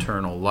Christ to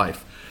eternal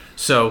life."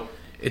 So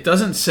it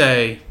doesn't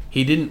say,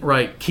 he didn't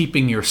write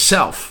keeping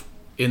yourself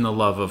in the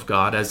love of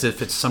God as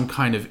if it's some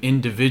kind of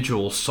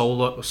individual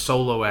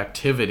solo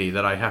activity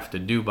that I have to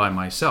do by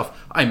myself.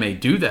 I may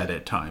do that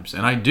at times,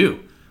 and I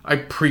do. I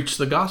preach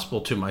the gospel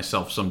to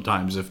myself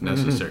sometimes if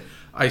necessary.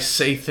 I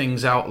say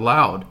things out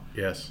loud.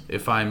 Yes.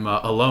 If I'm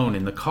alone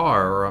in the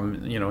car, or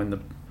I'm in the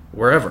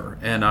wherever,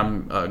 and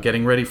I'm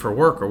getting ready for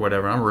work or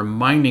whatever, I'm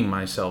reminding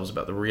myself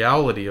about the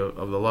reality of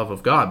the love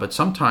of God. But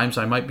sometimes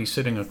I might be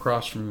sitting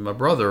across from a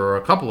brother or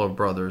a couple of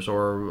brothers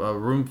or a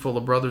room full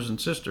of brothers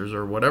and sisters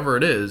or whatever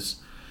it is,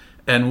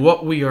 and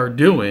what we are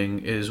doing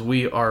is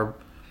we are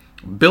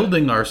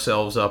building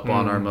ourselves up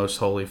on our most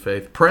holy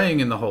faith, praying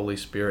in the Holy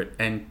Spirit,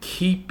 and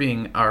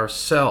keeping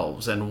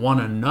ourselves and one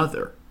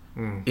another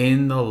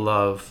in the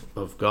love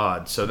of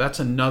God. So that's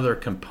another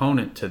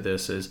component to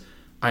this, is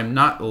I'm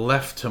not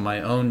left to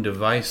my own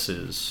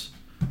devices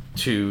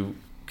to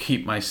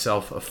keep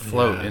myself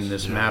afloat in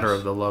this matter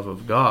of the love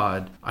of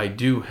God. I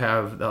do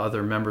have the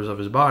other members of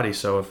his body.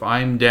 So if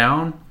I'm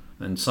down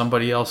and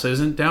somebody else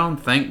isn't down,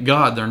 thank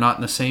God they're not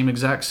in the same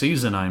exact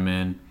season I'm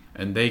in,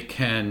 and they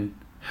can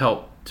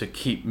help to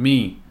keep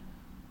me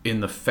in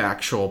the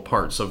factual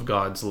parts of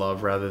God's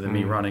love rather than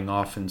me running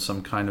off in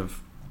some kind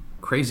of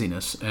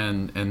craziness.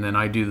 And then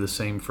I do the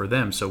same for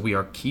them. So we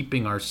are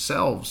keeping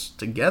ourselves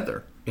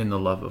together in the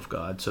love of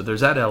God. So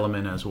there's that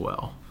element as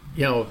well.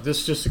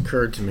 This just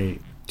occurred to me.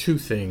 Two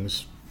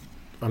things.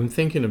 I'm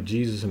thinking of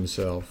Jesus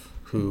himself,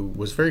 who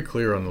was very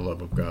clear on the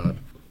love of God.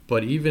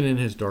 But even in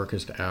his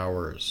darkest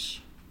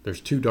hours,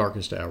 there's two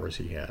darkest hours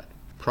he had.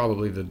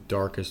 Probably the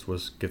darkest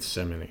was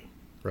Gethsemane,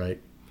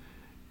 right?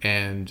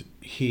 And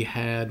he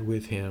had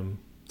with him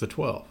the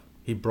 12.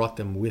 He brought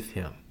them with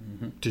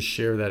him to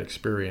share that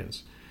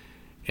experience.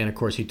 And of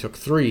course, he took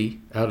 3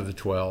 out of the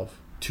 12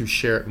 to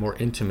share it more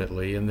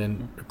intimately. And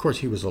then, of course,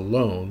 he was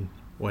alone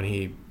when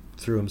he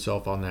threw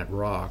himself on that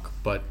rock.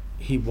 But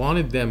he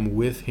wanted them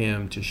with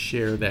him to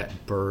share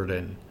that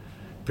burden,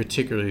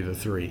 particularly the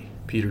 3,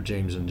 Peter,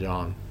 James, and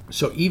John.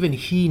 So even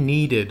he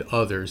needed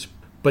others.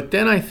 But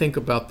then I think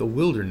about the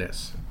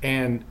wilderness,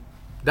 and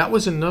that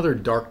was another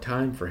dark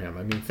time for him.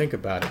 I mean, think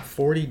about it.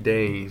 40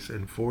 days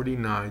and 40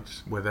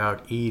 nights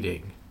without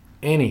eating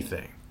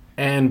anything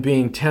and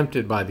being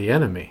tempted by the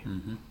enemy.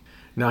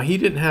 Now, he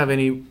didn't have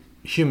any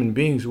human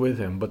beings with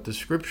him, but the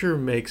scripture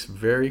makes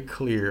very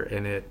clear,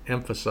 and it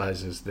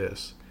emphasizes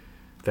this,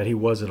 that he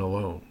wasn't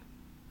alone.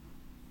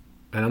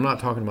 And I'm not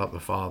talking about the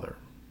Father.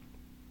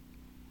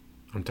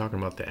 I'm talking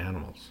about the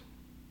animals.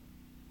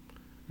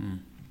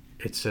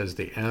 It says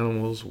the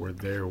animals were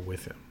there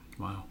with him.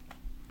 Wow.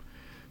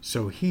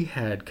 So he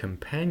had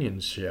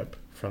companionship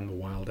from the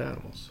wild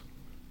animals.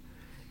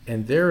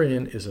 And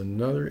therein is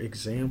another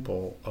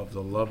example of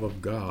the love of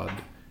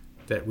God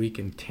that we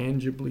can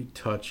tangibly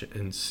touch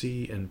and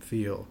see and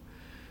feel.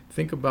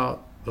 Think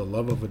about the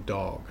love of a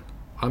dog.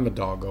 I'm a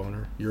dog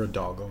owner. You're a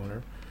dog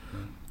owner.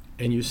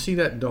 And you see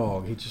that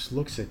dog, he just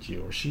looks at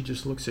you, or she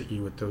just looks at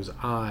you with those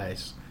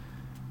eyes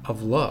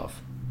of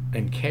love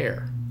and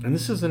care. And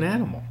this is an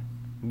animal.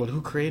 But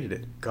who created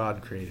it?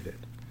 God created it.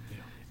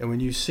 And when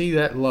you see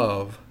that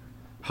love,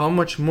 how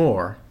much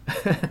more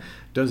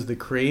does the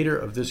creator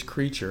of this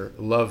creature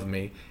love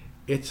me?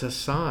 It's a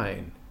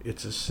sign,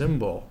 it's a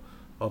symbol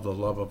of the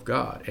love of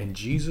God. And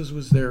Jesus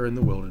was there in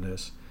the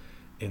wilderness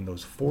in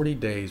those 40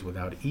 days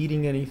without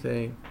eating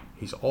anything.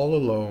 He's all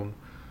alone,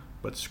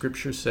 but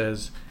scripture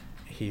says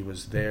he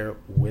was there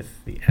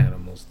with the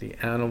animals. The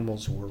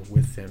animals were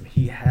with him.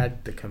 He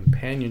had the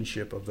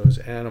companionship of those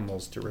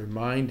animals to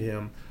remind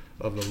him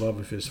of the love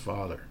of his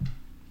Father.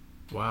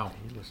 Wow.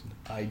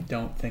 I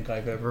don't think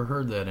I've ever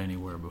heard that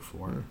anywhere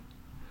before.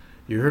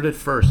 You heard it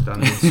first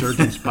on the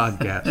Insurgents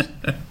podcast.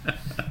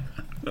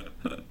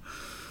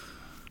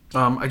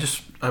 I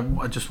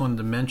just wanted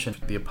to mention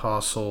the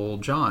Apostle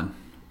John,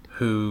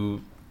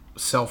 who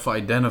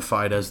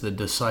self-identified as the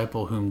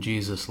disciple whom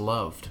Jesus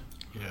loved.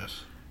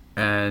 Yes.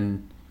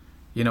 And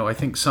I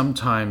think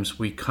sometimes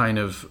we kind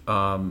of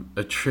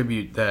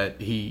attribute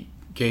that he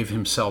gave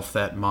himself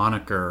that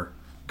moniker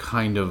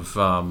kind of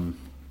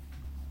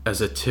as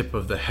a tip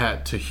of the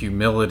hat to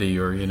humility,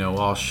 or,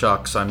 oh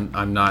shucks,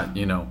 I'm not,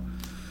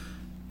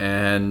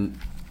 And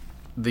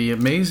the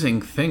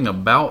amazing thing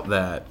about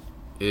that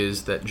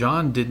is that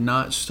John did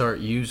not start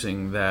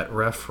using that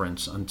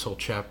reference until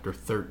chapter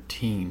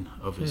 13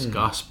 of his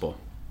gospel.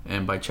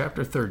 And by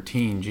chapter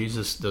 13,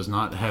 Jesus does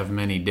not have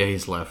many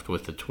days left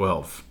with the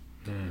 12.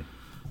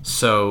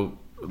 So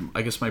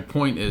I guess my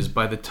point is,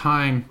 by the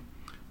time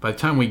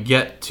we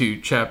get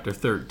to chapter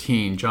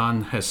 13,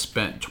 John has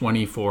spent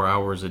 24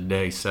 hours a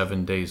day,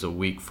 7 days a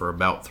week for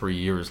about 3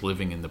 years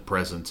living in the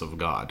presence of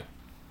God.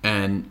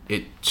 And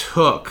it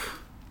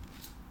took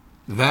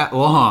that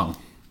long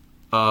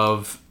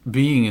of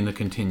being in the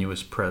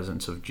continuous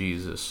presence of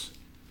Jesus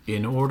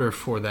in order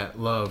for that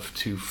love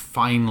to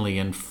finally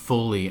and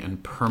fully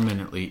and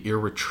permanently,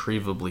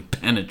 irretrievably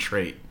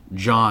penetrate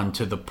John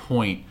to the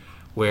point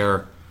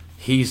where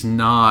he's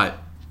not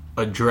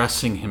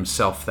addressing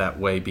himself that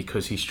way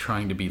because he's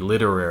trying to be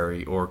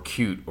literary or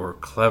cute or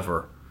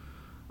clever.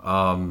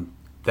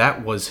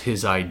 That was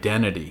his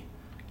identity.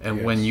 And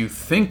Yes. when you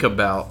think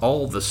about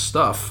all the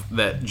stuff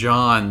that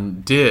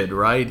John did,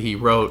 right? He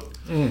wrote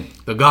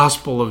the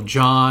Gospel of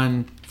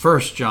John,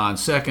 1 John,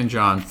 2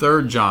 John,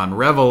 3 John,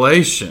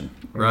 Revelation,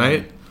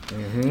 right?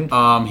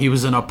 He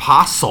was an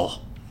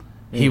apostle.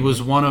 He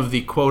was one of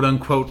the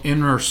quote-unquote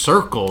inner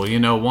circle,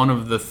 one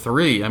of the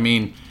three. I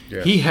mean,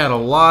 Yes. he had a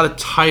lot of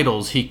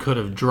titles he could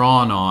have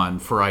drawn on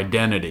for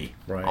identity.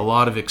 Right. A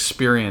lot of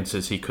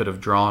experiences he could have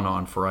drawn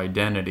on for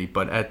identity.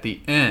 But at the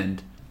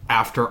end,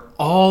 after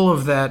all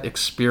of that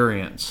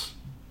experience,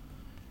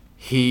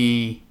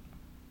 he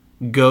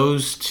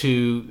goes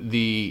to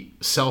the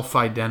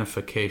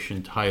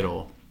self-identification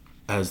title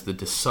as the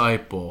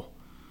disciple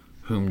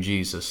whom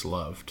Jesus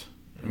loved.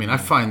 I mean, I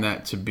find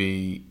that to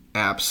be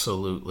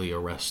absolutely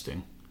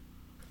arresting.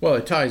 Well,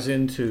 it ties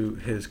into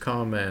his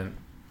comment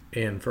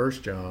in 1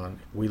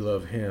 John, we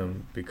love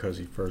him because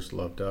he first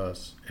loved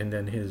us. And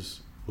then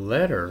his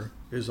letter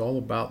is all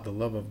about the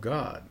love of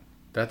God.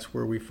 That's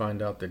where we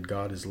find out that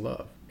God is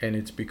love. And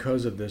it's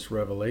because of this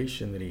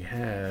revelation that he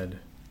had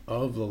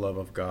of the love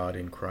of God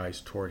in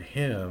Christ toward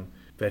him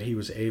that he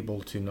was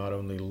able to not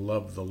only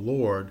love the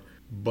Lord,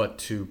 but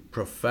to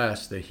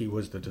profess that he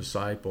was the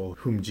disciple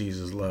whom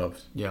Jesus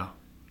loved. Yeah.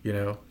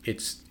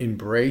 It's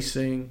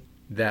embracing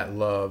that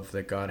love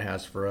that God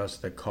has for us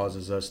that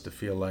causes us to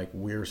feel like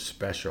we're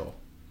special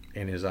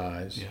in his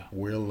eyes. Yeah.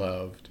 We're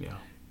loved. Yeah.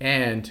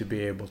 And to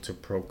be able to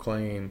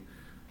proclaim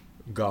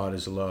God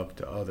as love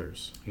to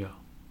others. Yeah.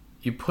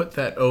 You put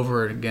that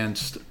over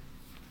against,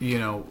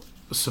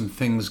 some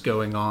things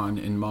going on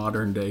in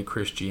modern day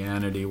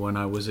Christianity. When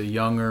I was a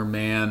younger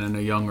man and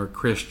a younger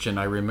Christian,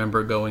 I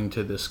remember going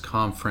to this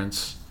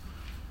conference.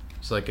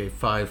 It's like a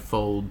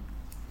fivefold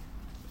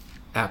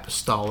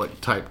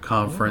apostolic type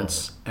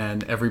conference,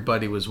 and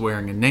everybody was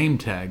wearing a name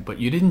tag, but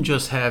you didn't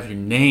just have your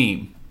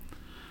name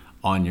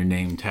on your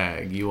name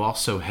tag. You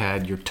also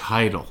had your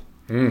title.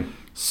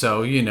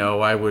 So,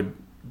 I would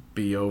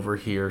be over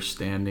here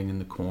standing in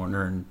the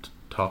corner and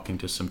talking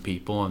to some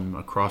people, and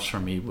across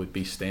from me would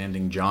be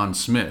standing John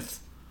Smith,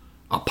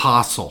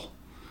 apostle,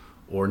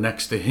 or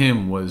next to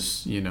him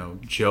was,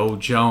 Joe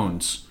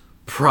Jones,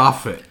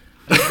 prophet.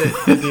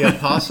 Did the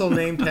apostle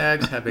name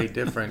tags have a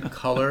different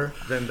color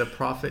than the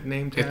prophet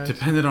name It tags?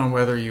 depended on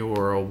whether you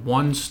were a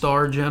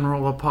 1-star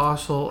general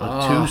apostle,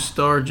 a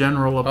 2-star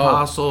general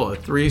apostle, a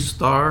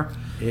 3-star.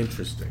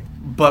 Interesting.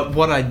 But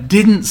what I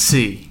didn't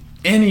see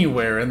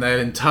anywhere in that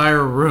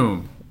entire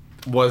room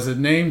was a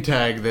name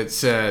tag that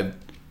said,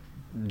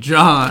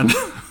 John,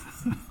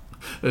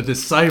 a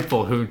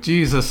disciple whom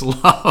Jesus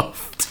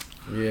loved.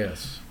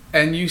 Yes.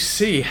 And you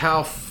see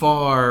how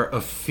far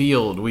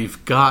afield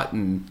we've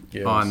gotten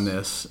Yes. on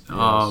this.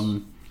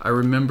 Yes. I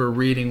remember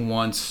reading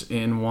once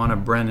in one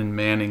of Brennan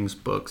Manning's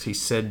books, he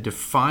said,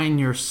 define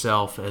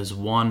yourself as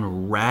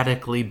one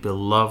radically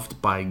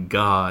beloved by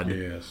God.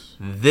 Yes.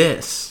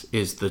 This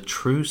is the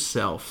true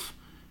self.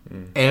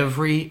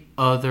 Every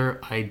other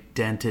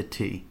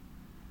identity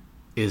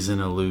is an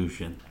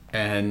illusion.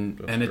 And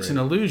it's an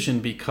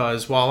illusion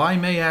because while I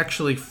may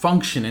actually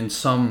function in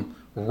some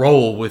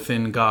role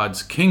within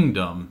God's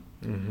kingdom,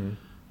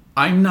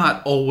 I'm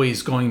not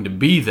always going to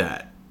be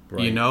that.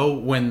 Right.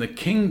 When the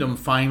kingdom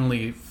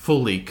finally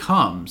fully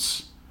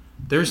comes,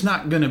 there's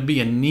not going to be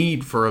a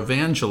need for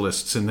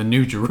evangelists in the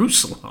New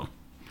Jerusalem.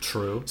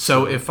 True.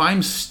 So if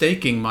I'm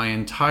staking my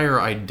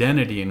entire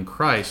identity in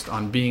Christ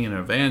on being an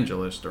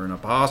evangelist or an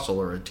apostle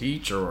or a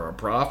teacher or a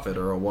prophet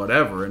or a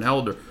whatever, an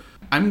elder,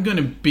 I'm going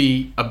to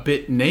be a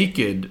bit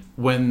naked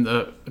when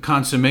the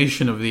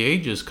consummation of the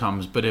ages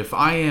comes. But if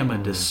I am a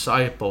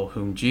disciple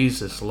whom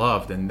Jesus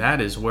loved, and that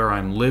is where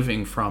I'm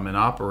living from and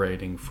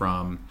operating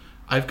from,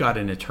 I've got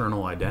an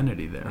eternal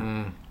identity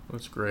there.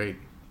 That's great.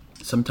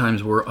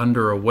 Sometimes we're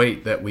under a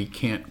weight that we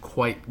can't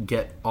quite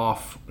get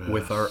off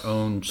with our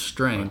own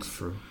strength. That's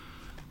true.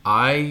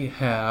 I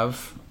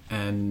have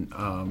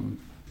an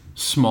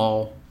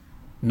small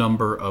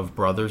number of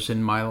brothers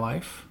in my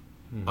life,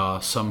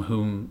 some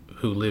who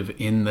live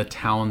in the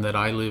town that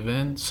I live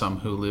in, some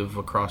who live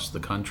across the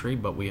country,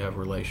 but we have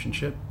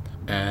relationship.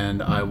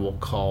 And I will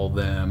call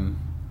them,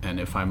 and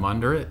if I'm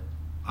under it,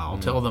 I'll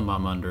tell them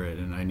I'm under it,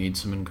 and I need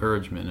some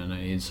encouragement, and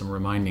I need some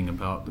reminding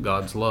about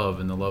God's love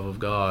and the love of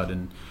God.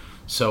 And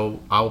so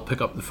I'll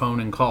pick up the phone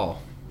and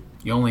call.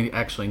 You only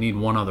actually need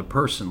one other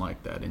person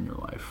like that in your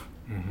life.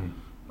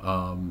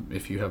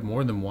 If you have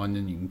more than one,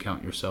 then you can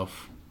count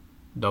yourself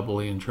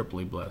doubly and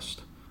triply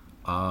blessed.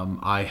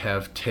 I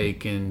have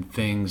taken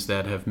things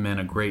that have meant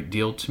a great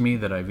deal to me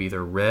that I've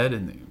either read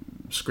in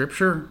the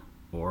scripture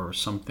or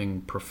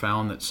something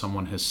profound that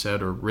someone has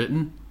said or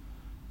written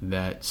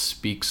that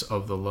speaks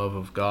of the love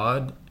of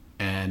God,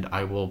 and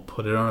I will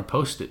put it on a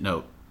Post-it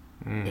note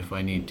if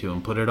I need to,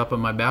 and put it up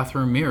in my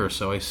bathroom mirror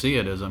so I see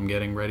it as I'm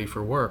getting ready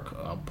for work.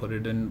 I'll put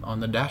it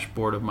on the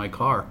dashboard of my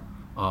car.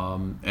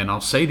 And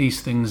I'll say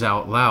these things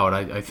out loud.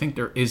 I think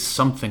there is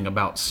something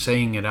about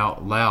saying it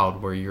out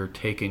loud where you're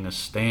taking a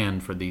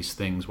stand for these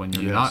things when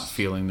you're not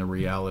feeling the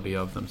reality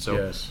of them.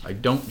 So I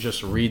don't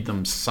just read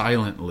them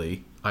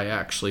silently. I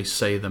actually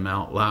say them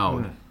out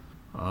loud.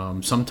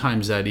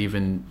 Sometimes that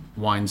even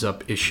winds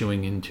up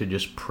issuing into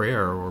just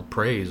prayer or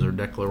praise or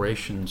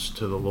declarations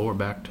to the Lord,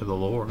 back to the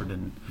Lord.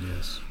 And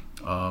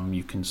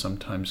you can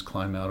sometimes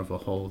climb out of a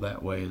hole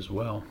that way as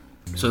well.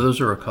 So those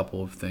are a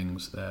couple of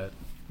things that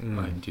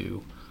I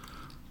do.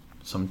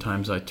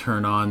 Sometimes I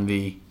turn on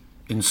the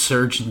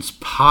Insurgents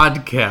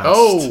podcast.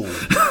 Oh!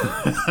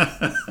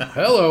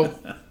 Hello.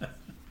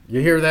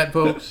 You hear that,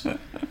 folks?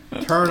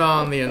 Turn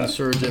on the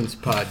Insurgents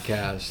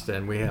podcast,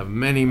 and we have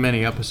many,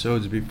 many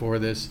episodes before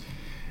this.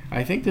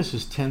 I think this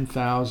is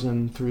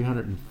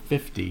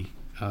 10,350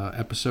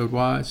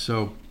 episode-wise,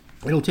 so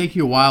it'll take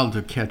you a while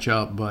to catch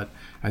up, but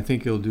I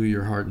think it'll do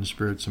your heart and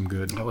spirit some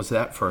good. How was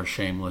that for a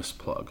shameless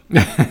plug?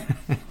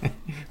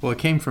 Well, it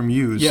came from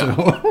you, so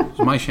it's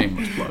my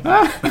shameless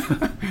plug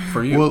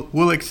for you.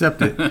 We'll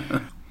accept it.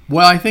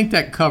 Well, I think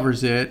that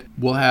covers it.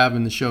 We'll have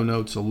in the show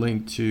notes a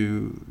link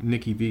to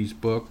Nikki V's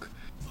book,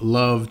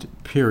 Loved,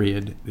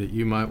 Period, that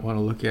you might want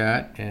to look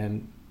at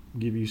and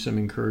give you some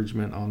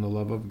encouragement on the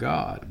love of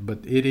God.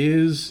 But it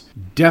is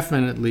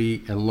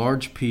definitely a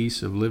large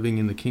piece of living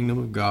in the kingdom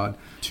of God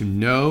to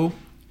know,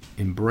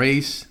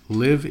 embrace,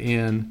 live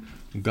in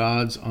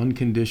God's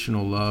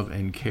unconditional love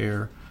and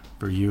care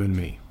for you and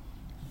me.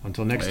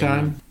 Until next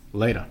time,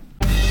 later.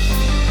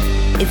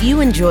 If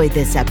you enjoyed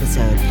this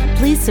episode,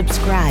 please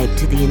subscribe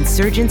to the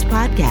Insurgents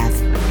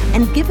podcast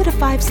and give it a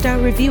 5-star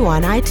review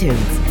on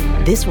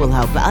iTunes. This will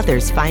help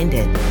others find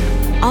it.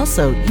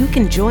 Also, you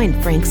can join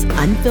Frank's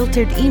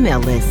unfiltered email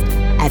list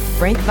at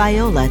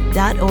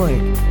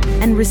frankviola.org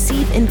and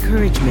receive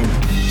encouragement,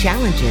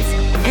 challenges,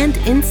 and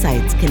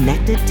insights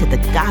connected to the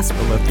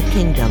gospel of the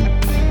kingdom.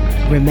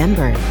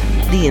 Remember,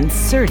 the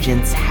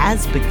Insurgents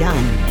has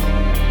begun.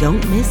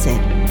 Don't miss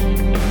it.